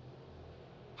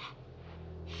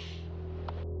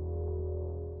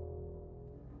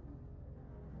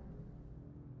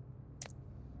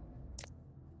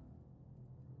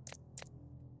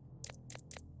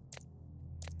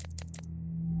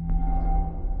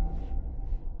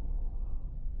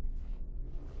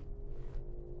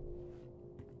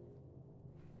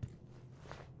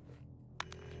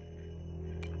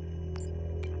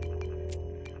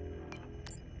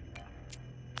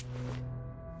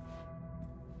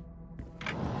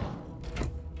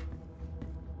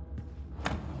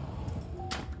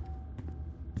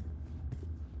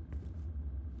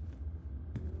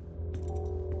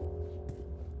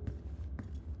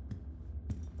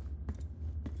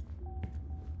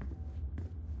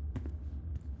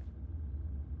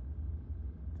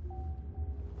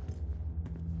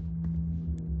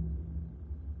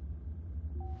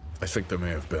 I think there may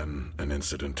have been an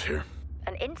incident here.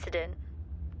 An incident?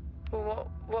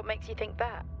 Well, what makes you think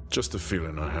that? Just a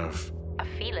feeling I have. A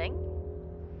feeling?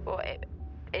 What,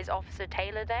 is Officer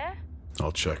Taylor there?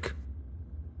 I'll check.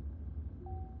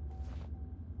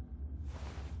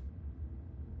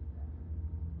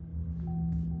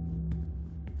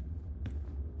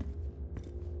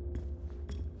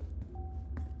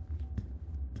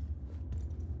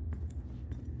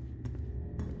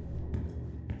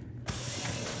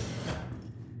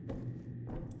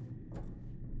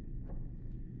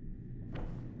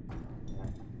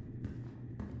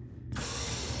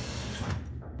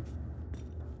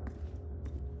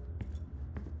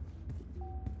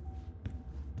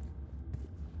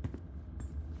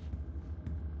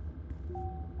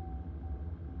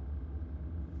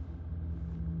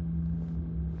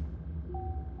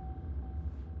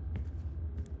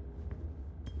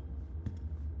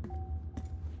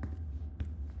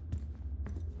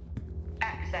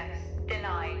 Access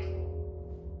denied.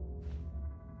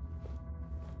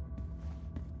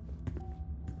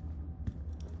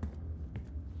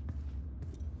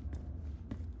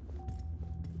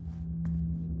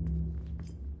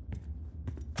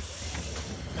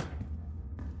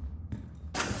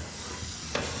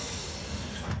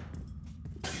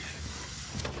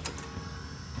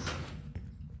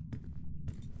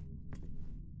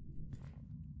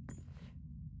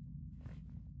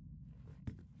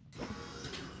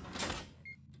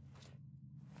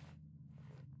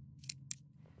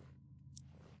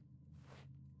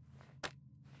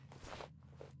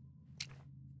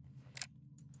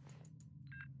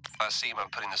 Seem, I'm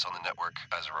putting this on the network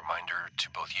as a reminder to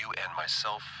both you and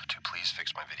myself to please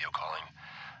fix my video calling.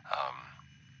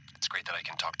 It's great that I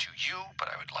can talk to you, but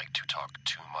I would like to talk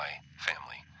to my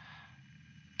family.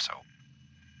 So,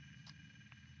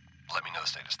 let me know the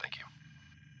status. Thank you.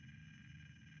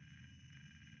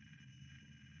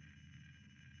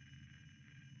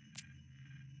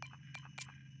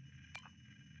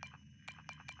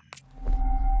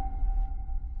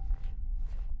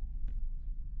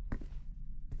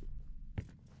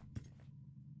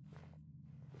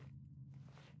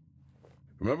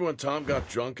 Remember when Tom got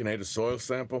drunk and ate a soil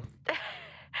sample?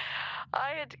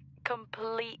 I had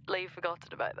completely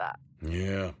forgotten about that.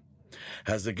 Yeah.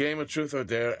 Has the game of Truth or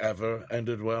Dare ever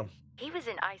ended well? He was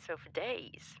in ISO for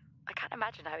days. I can't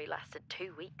imagine how he lasted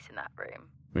 2 weeks in that room.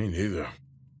 Me neither.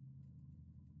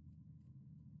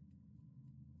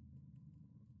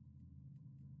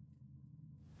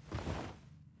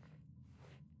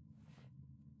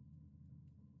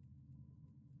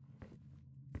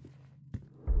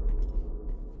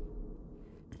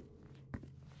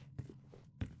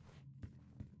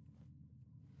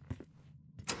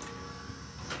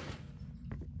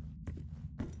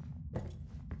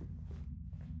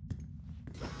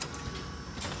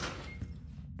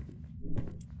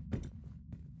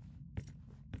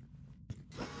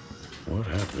 What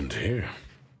happened here?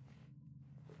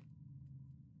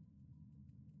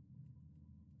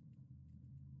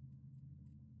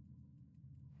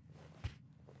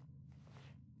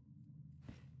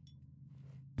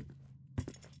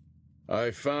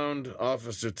 I found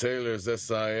Officer Taylor's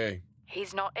SIA.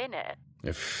 He's not in it.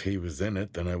 If he was in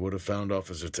it, then I would have found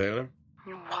Officer Taylor.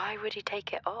 Why would he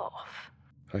take it off?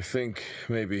 I think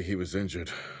maybe he was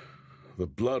injured. The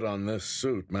blood on this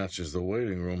suit matches the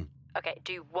waiting room. Okay,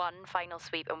 do one final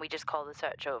sweep and we just call the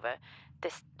search over.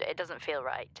 It doesn't feel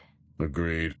right.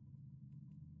 Agreed.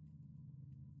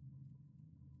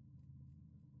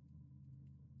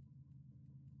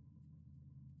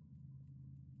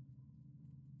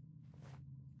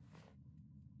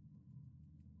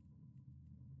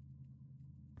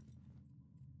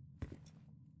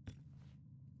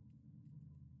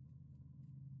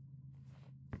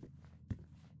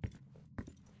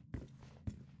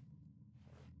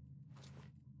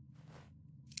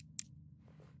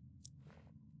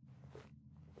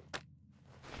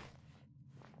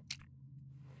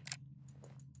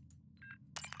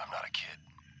 I'm not a kid.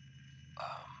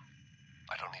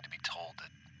 I don't need to be told that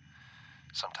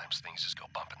sometimes things just go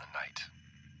bump in the night.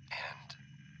 And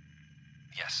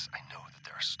yes, I know that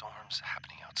there are storms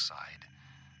happening outside,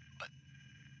 but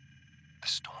the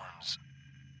storms,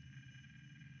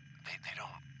 they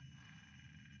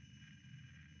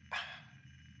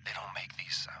don't make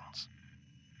these sounds.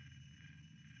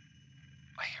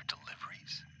 I hear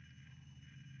deliveries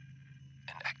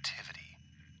and activity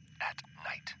at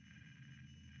night.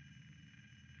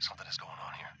 Something is going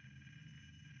on here.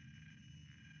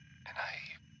 And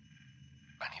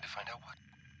I need to find out what.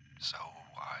 So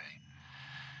I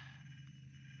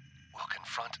will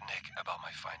confront Nick about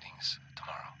my findings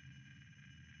tomorrow.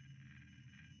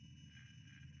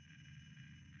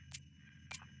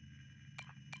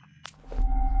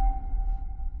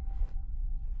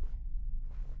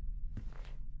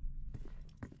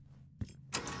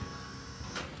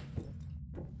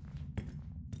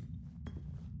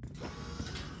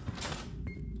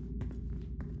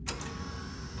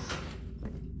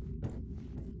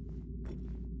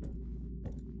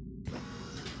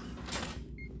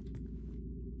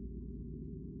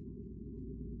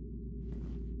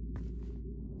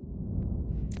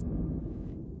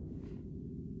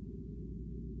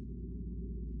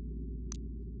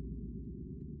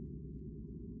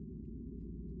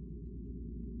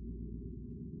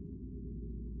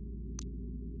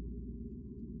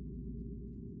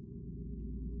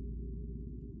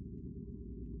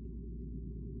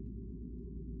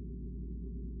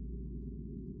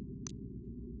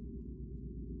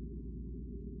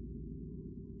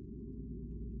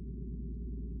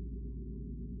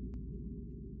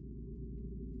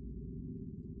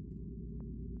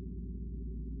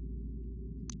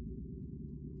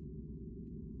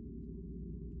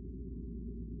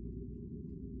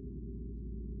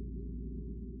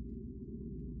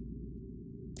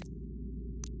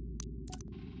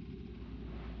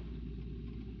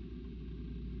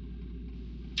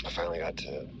 I finally got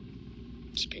to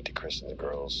speak to Chris and the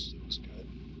girls. It was good.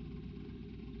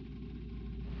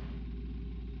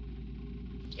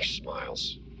 Their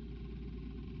smiles.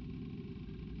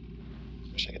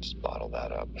 Wish I could just bottle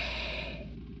that up.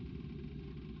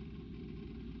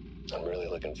 I'm really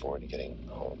looking forward to getting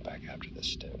home back after this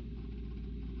stint.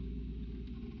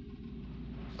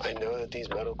 I know that these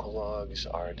medical logs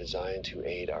are designed to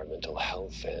aid our mental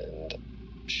health, and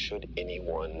should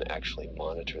anyone actually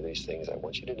monitor these things, I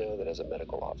want you to know that as a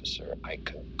medical officer, I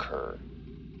concur.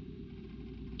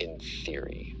 In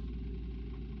theory.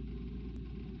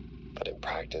 But in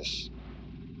practice,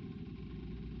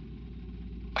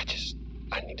 I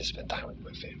need to spend time with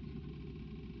my family.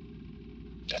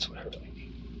 That's what I really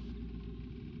need.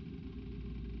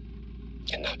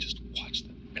 And not just watch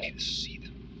them. I need to see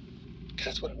them. Because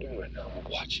that's what I'm doing right now.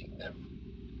 I'm watching them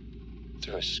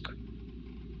through a screen.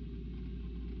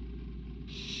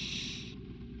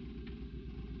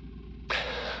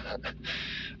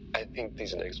 I think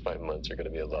these next 5 months are going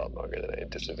to be a lot longer than I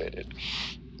anticipated.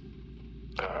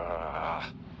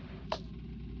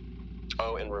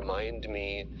 Oh, and remind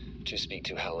me to speak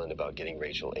to Helen about getting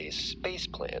Rachel a space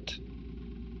plant,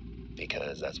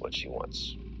 because that's what she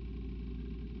wants.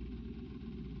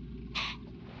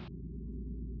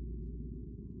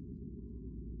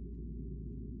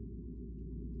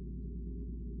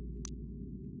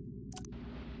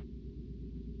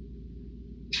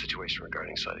 The situation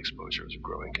regarding site exposure is a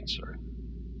growing concern.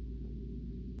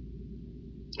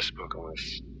 I've spoken with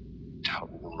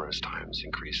Tout numerous times,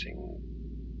 increasing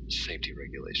safety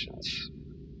regulations.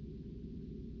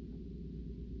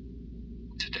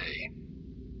 Today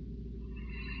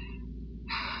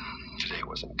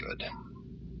wasn't good.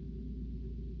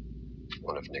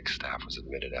 One of Nick's staff was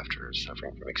admitted after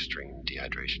suffering from extreme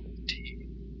dehydration and fatigue.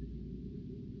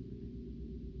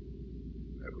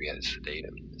 We had to sedate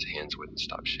him. His hands wouldn't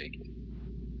stop shaking.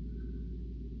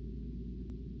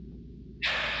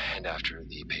 And after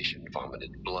the patient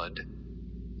vomited blood,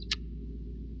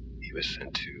 he was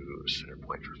sent to Center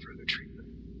Point for further treatment.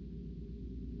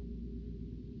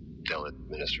 They'll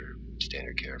administer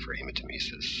standard care for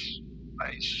hematemesis.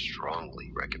 I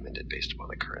strongly recommend it based upon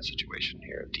the current situation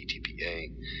here of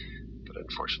DTPA, but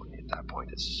unfortunately at that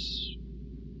point it's...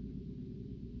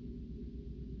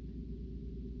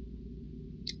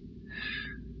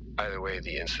 Either way,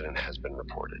 the incident has been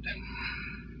reported.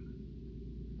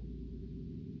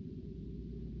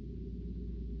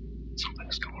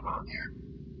 Something's going on here.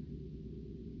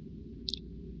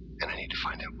 And I need to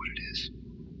find out what it is.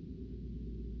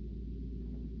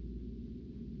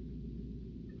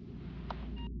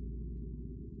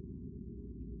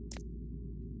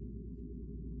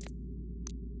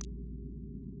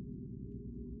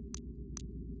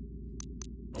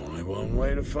 Only one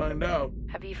way to find out.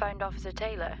 Have you found Officer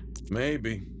Taylor?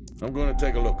 Maybe. I'm going to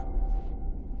take a look.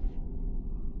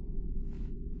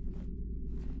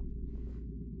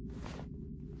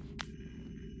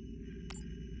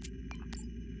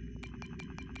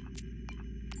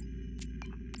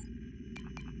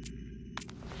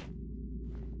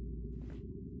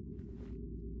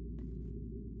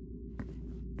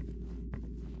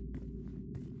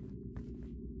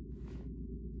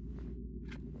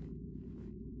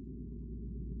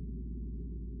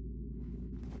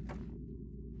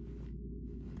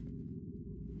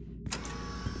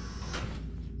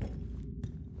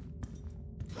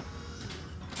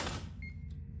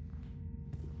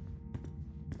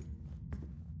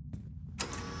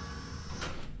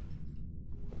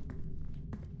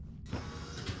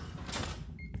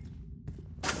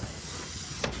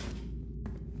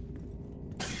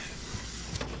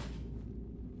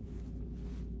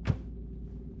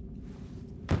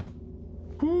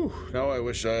 Whew, now I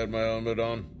wish I had my helmet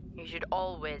on. You should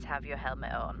always have your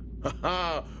helmet on.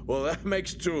 Haha, well that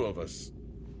makes two of us.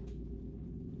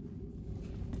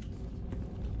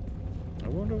 I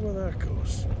wonder where that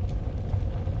goes.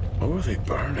 What were they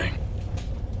burning?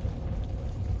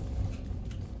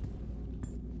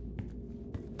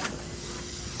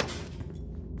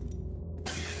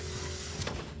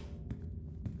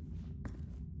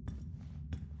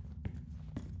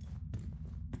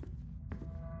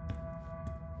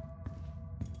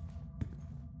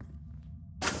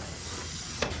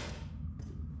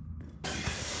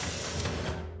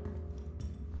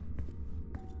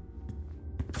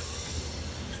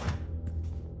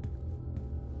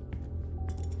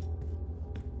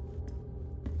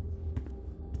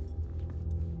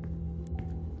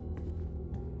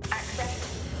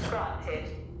 Granted.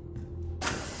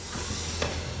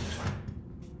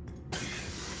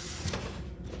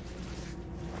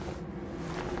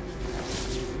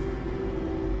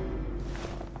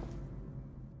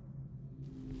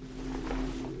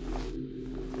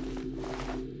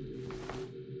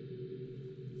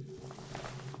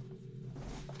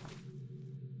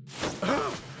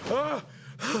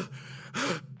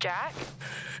 Jack?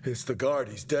 It's the guard,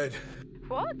 he's dead.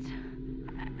 What?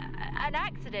 An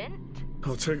accident?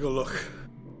 I'll take a look.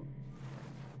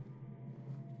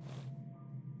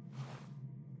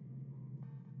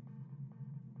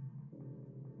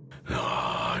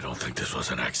 this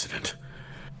was an accident.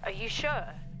 Are you sure?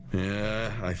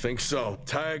 Yeah, I think so.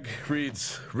 Tag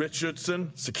reads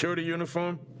Richardson, security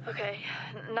uniform. Okay,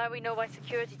 now we know why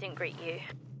security didn't greet you.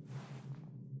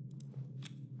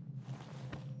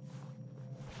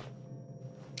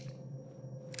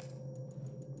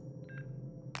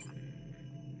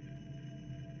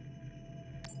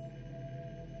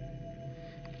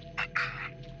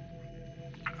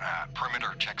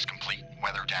 Perimeter checks complete.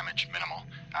 Weather damage minimal.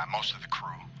 Most of the crew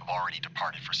have already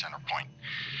departed for Center Point.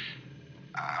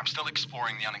 I'm still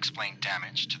exploring the unexplained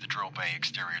damage to the drill bay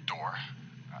exterior door.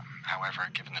 However,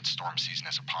 given that storm season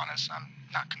is upon us, I'm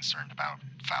not concerned about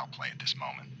foul play at this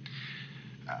moment.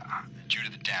 Due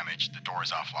to the damage, the door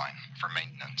is offline for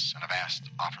maintenance, and I've asked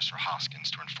Officer Hoskins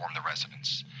to inform the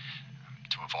residents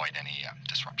to avoid any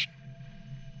disruption.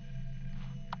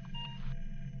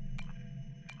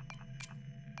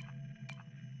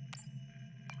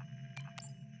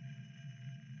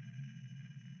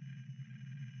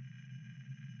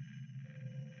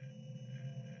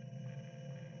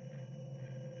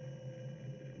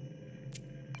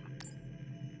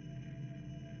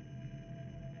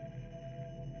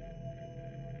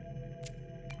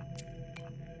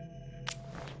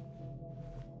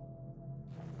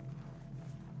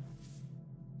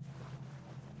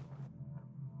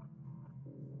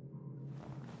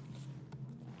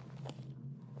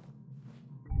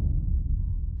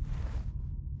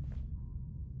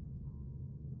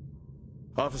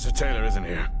 Officer Taylor isn't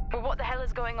here. Well, what the hell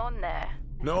is going on there?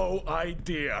 No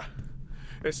idea.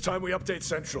 It's time we update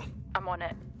Central. I'm on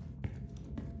it.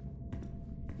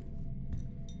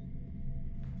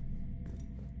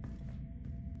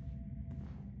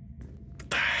 What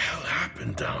the hell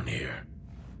happened down here?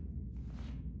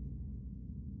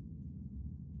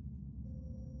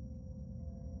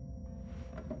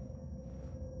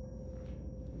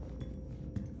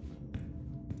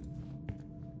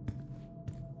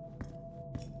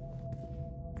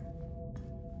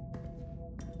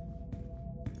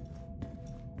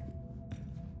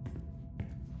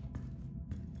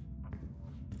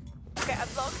 Okay,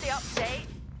 I've logged the update.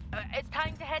 It's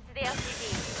time to head to the LCD.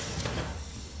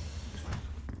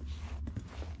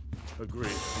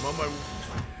 Agreed. I'm on my...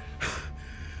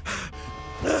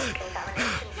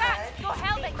 Jack, your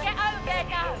helmet, get over there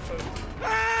now!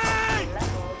 Hey!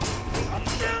 I'm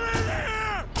still in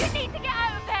here! You need to get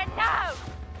over there now!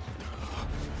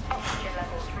 Oxygen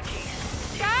levels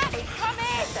reduced. Jack, come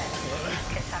in!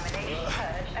 Contamination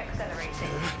purge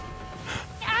accelerating.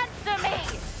 Answer me!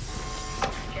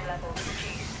 Oxygen levels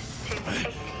reduced to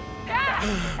 80%. Jack!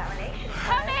 Contamination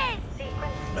Come purge in!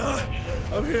 sequence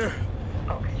initiated. I'm here.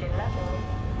 Oxygen levels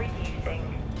reducing.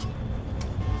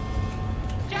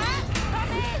 Jack,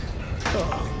 come in!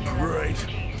 Oxygen levels Great.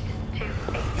 reduced to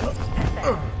 80%.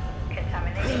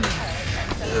 Contamination purge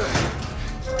accelerating.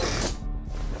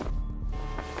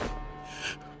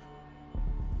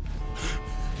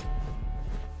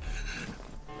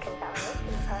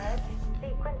 Contamination purge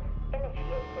sequence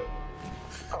initiated.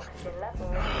 Oxygen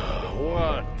levels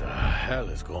What the hell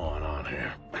is going on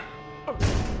here?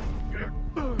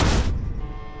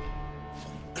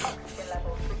 oxygen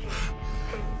levels reduced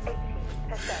to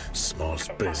 80%. Small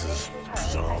spaces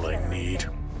is all I need.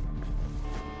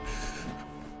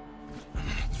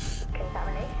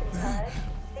 Contamination purge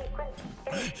sequence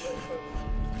initiated.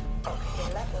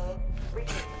 Oxygen levels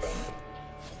reducing.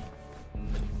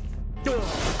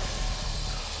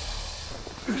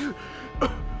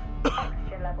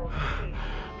 Oxygen levels reduced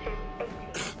to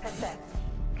 80%.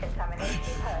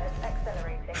 Contamination purge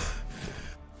accelerating.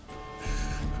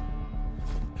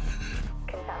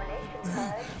 Contamination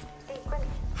purge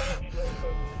sequence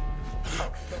initiated.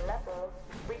 Oxygen levels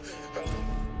reducing.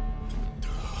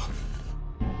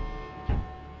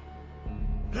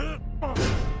 Reduced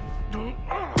to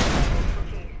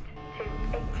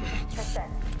 80%.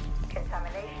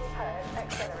 Contamination purge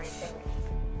accelerating.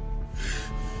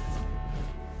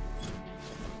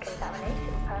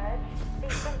 Contamination purge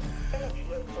sequence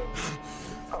initiated.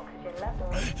 Oxygen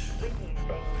levels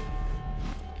reducing.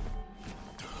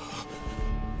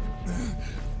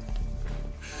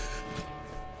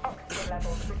 Oxygen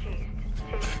levels reduced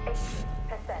to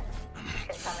 80%.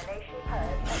 Contamination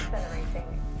purge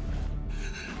accelerating.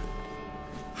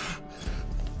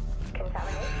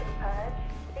 Contamination purge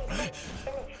sequence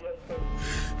initiated.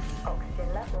 Oxygen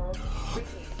levels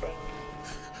reducing.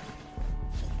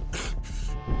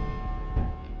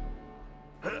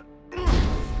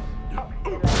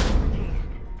 Oxygen levels reduced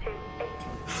to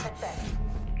 80%.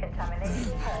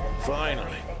 Contamination purge Finally.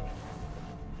 accelerating.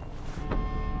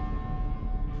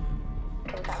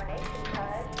 Contamination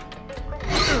purge sequence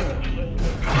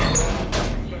initiated.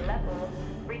 Oxygen levels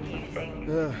reducing.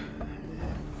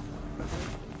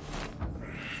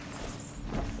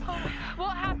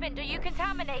 happened? Are you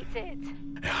contaminated?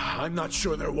 I'm not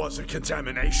sure there was a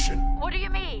contamination. What do you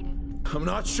mean? I'm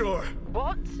not sure.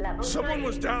 What? Level Someone 3.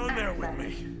 was down there with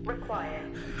me.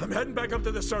 Required. I'm heading back up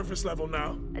to the surface level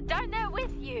now. Down there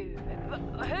with you?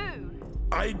 Who?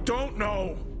 I don't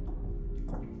know.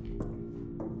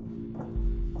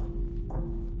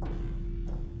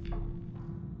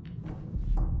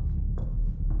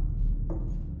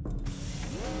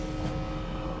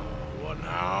 What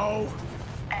now?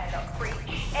 Airlock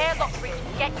breach. Airlock breach.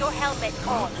 Get your helmet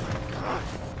on.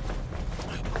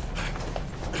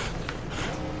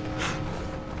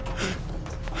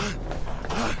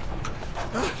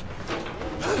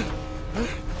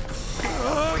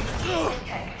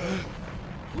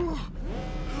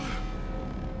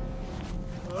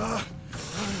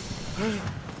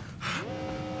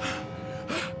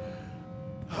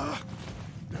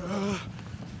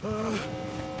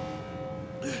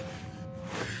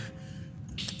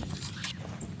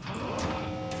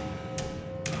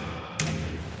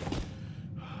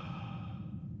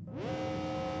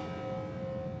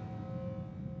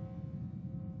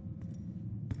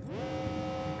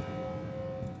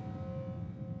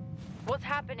 What's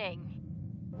happening?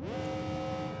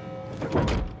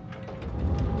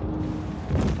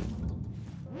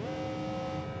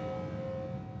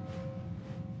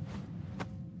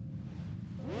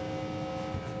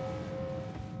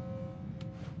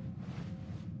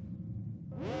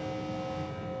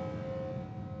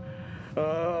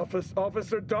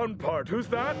 Officer Dunpart, who's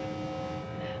that?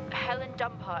 Helen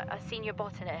Dumpart, a senior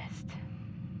botanist.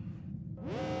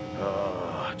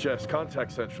 Jess,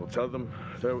 contact Central. Tell them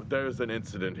there's an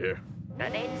incident here.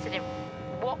 An incident?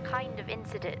 What kind of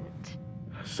incident?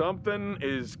 Something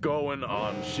is going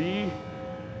on.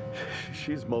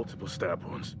 She's multiple stab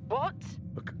wounds. What?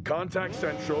 Contact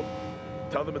Central.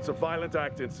 Tell them it's a violent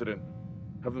act incident.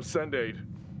 Have them send aid.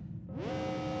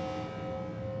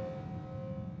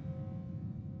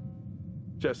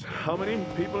 Jess, how many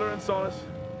people are in Solis?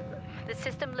 The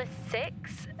system lists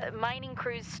 6. Mining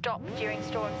crews stop during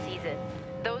storm season.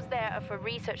 Those there are for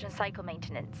research and cycle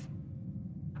maintenance.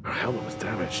 Her helmet was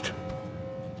damaged.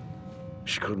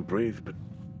 She couldn't breathe, but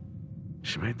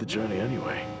she made the journey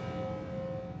anyway.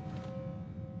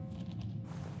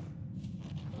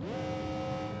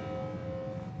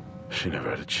 She never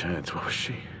had a chance. What was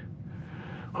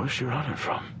she running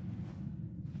from?